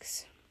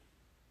 6.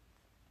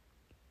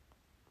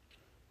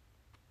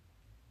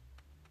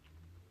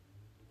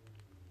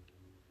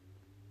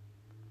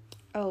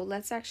 Oh,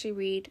 let's actually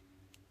read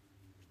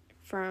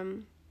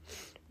from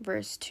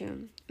verse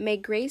 2. May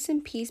grace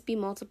and peace be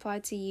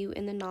multiplied to you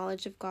in the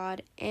knowledge of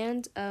God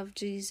and of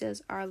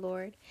Jesus our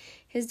Lord.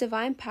 His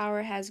divine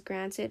power has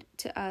granted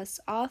to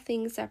us all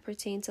things that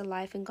pertain to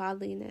life and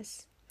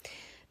godliness,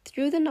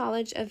 through the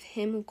knowledge of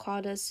him who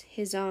called us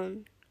his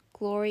own,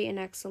 glory and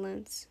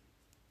excellence,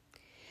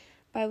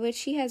 by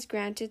which he has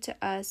granted to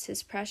us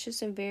his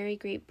precious and very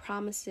great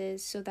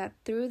promises, so that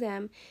through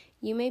them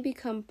you may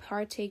become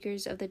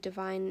partakers of the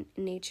divine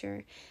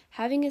nature,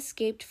 having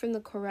escaped from the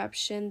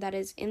corruption that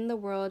is in the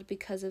world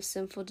because of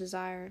sinful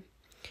desire.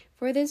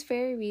 For this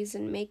very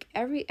reason, make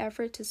every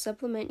effort to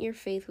supplement your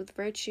faith with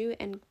virtue,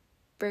 and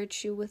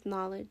virtue with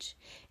knowledge,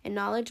 and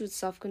knowledge with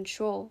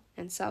self-control,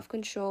 and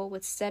self-control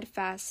with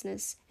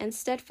steadfastness, and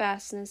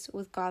steadfastness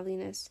with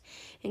godliness,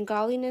 and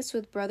godliness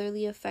with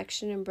brotherly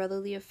affection, and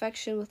brotherly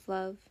affection with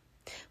love.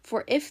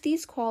 For if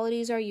these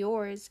qualities are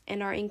yours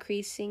and are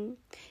increasing,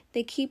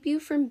 they keep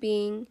you from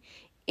being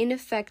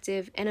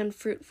ineffective and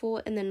unfruitful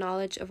in the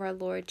knowledge of our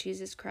Lord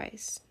Jesus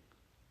Christ.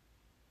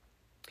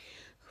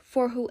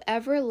 For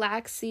whoever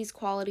lacks these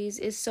qualities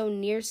is so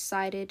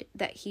nearsighted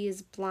that he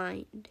is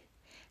blind,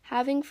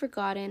 having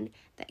forgotten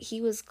that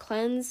he was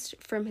cleansed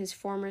from his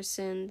former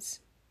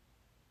sins.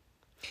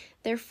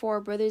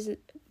 Therefore,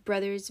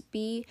 brothers,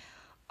 be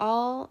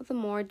all the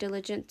more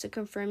diligent to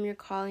confirm your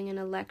calling and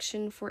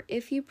election, for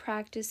if you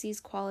practice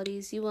these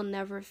qualities, you will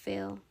never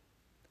fail.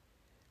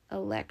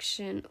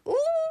 Election. Ooh,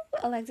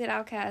 elected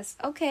outcast.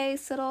 Okay,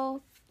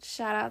 subtle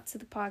shout out to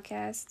the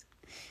podcast.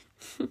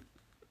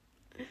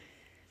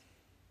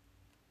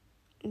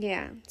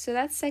 Yeah, so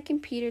that's 2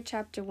 Peter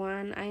chapter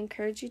 1. I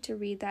encourage you to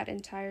read that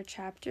entire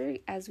chapter,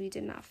 as we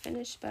did not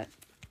finish, but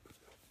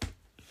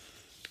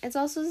it's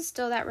also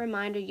still that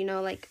reminder,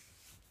 like,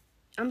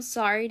 I'm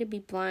sorry to be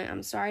blunt,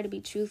 I'm sorry to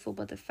be truthful,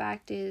 but the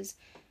fact is,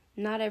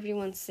 not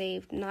everyone's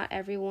saved, not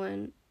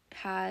everyone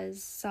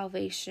has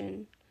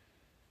salvation,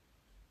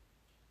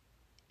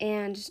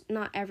 and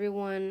not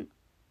everyone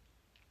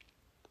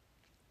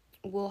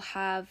will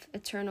have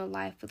eternal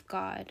life with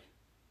God.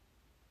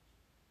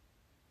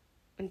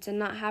 And to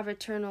not have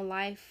eternal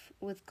life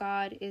with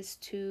God is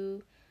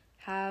to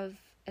have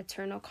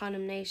eternal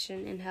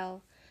condemnation in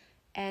hell.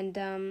 And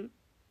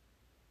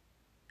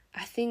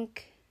I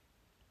think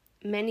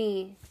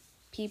many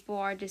people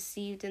are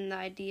deceived in the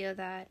idea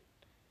that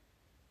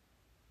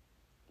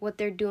what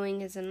they're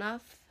doing is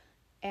enough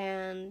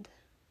and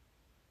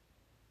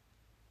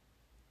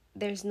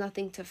there's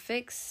nothing to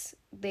fix.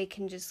 They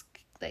can just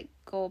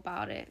go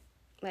about it,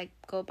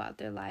 go about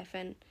their life.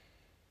 And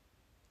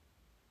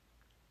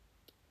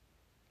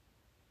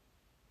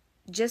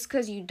just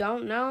because you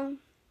don't know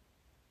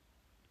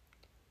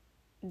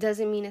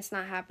doesn't mean it's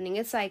not happening.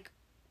 It's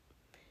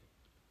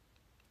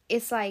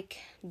like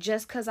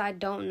just because I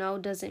don't know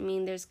doesn't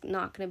mean there's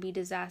not going to be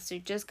disaster.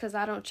 Just because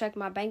I don't check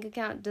my bank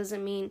account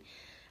doesn't mean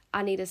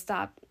I need to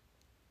stop.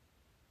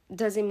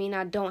 Doesn't mean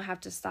I don't have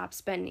to stop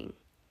spending.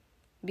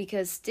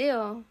 Because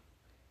still,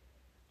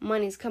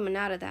 money's coming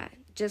out of that.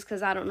 Just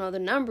because I don't know the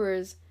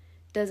numbers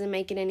doesn't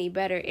make it any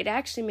better. It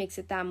actually makes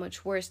it that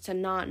much worse to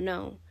not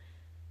know.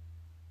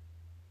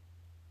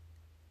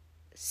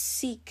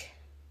 Seek.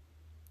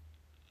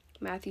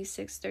 Matthew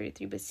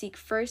 6:33, but seek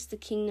first the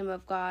kingdom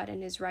of God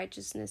and his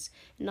righteousness,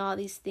 and all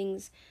these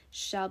things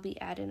shall be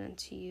added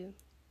unto you.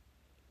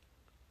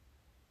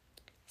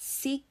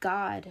 Seek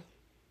God.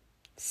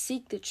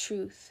 Seek the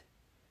truth.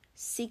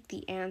 Seek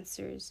the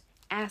answers.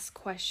 Ask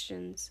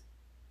questions.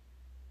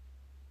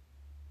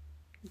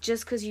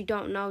 Just because you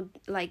don't know,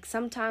 like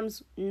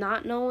sometimes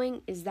not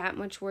knowing is that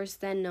much worse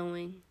than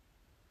knowing.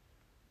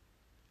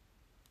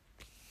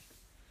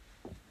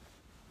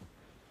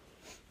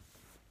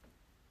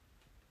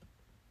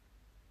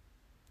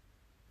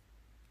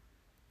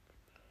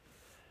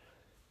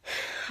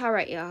 All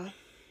right, y'all.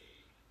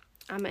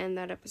 I'm gonna end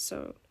that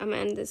episode. I'm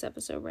gonna end this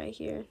episode right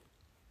here.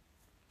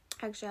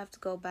 Actually, I have to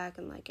go back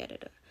and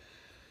edit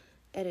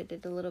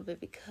it a little bit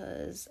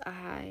because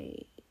I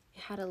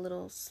had a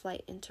little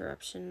slight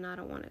interruption and I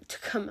don't want it to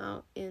come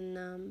out in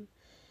the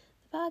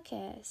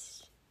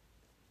podcast.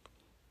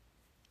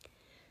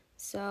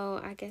 So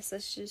I guess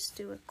let's just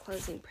do a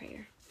closing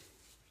prayer.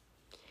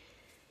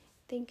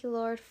 Thank you,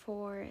 Lord,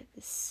 for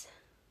this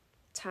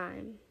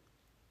time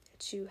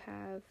that you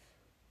have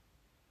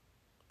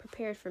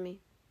prepared for me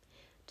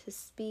to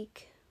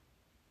speak,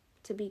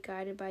 to be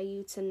guided by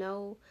you, to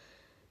know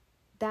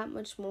that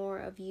much more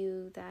of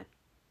you that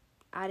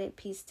I didn't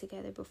piece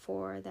together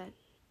before, that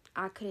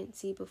I couldn't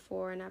see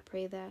before. And I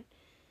pray that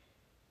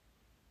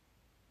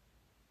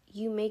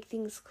you make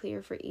things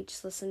clear for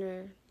each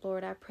listener.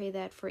 Lord, I pray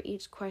that for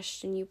each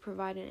question you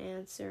provide an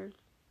answer.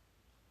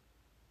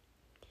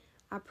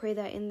 I pray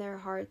that in their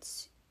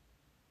hearts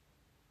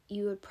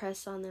you would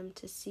press on them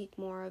to seek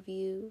more of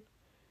you,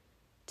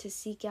 to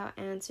seek out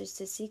answers,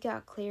 to seek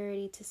out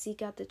clarity, to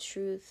seek out the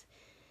truth.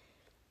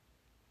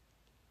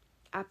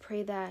 I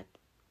pray that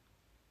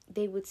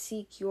they would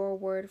seek your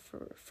word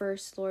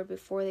first, Lord,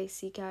 before they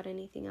seek out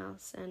anything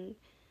else. And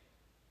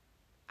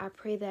I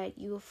pray that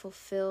you will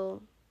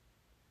fulfill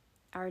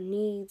our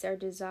needs, our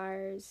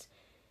desires,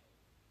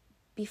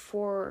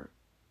 before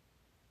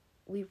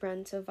we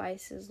run to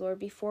vices, Lord,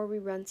 before we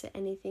run to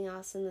anything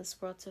else in this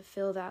world to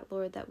fill that,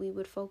 Lord, that we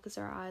would focus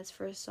our eyes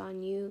first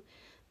on you,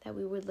 that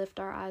we would lift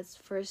our eyes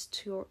first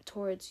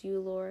towards you,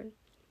 Lord,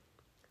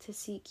 to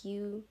seek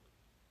you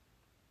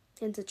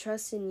and to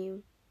trust in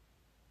you.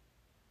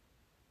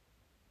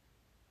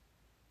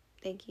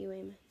 Thank you,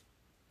 amen.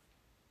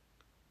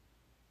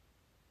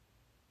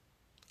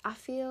 I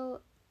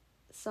feel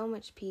so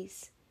much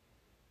peace,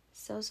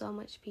 so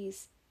much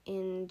peace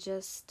in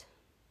just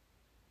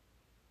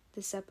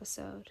this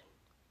episode.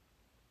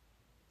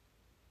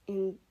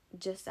 And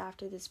just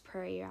after this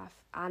prayer,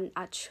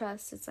 I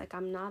trust it's like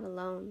I'm not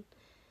alone.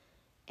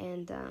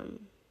 And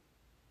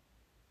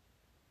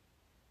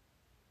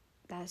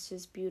that's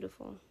just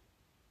beautiful.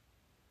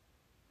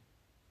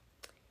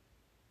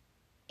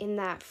 In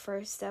that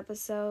first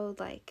episode,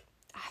 I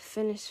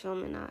finished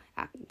filming.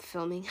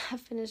 I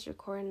finished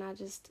recording.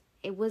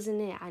 It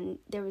wasn't it.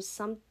 There's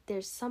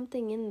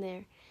something in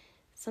there,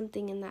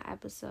 something in that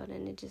episode,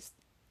 and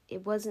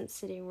it wasn't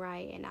sitting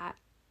right. And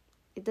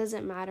it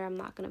doesn't matter. I'm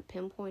not gonna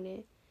pinpoint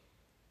it,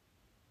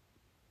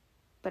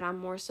 but I'm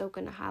more so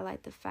gonna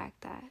highlight the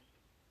fact that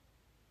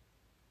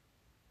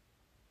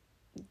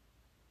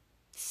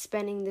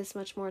spending this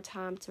much more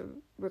time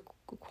to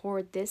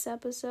record this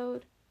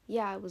episode,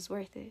 yeah, it was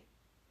worth it.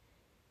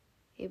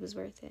 It was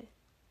worth it.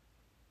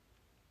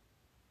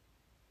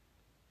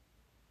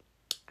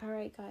 All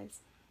right, guys.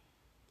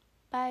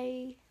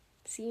 Bye.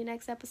 See you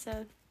next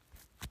episode.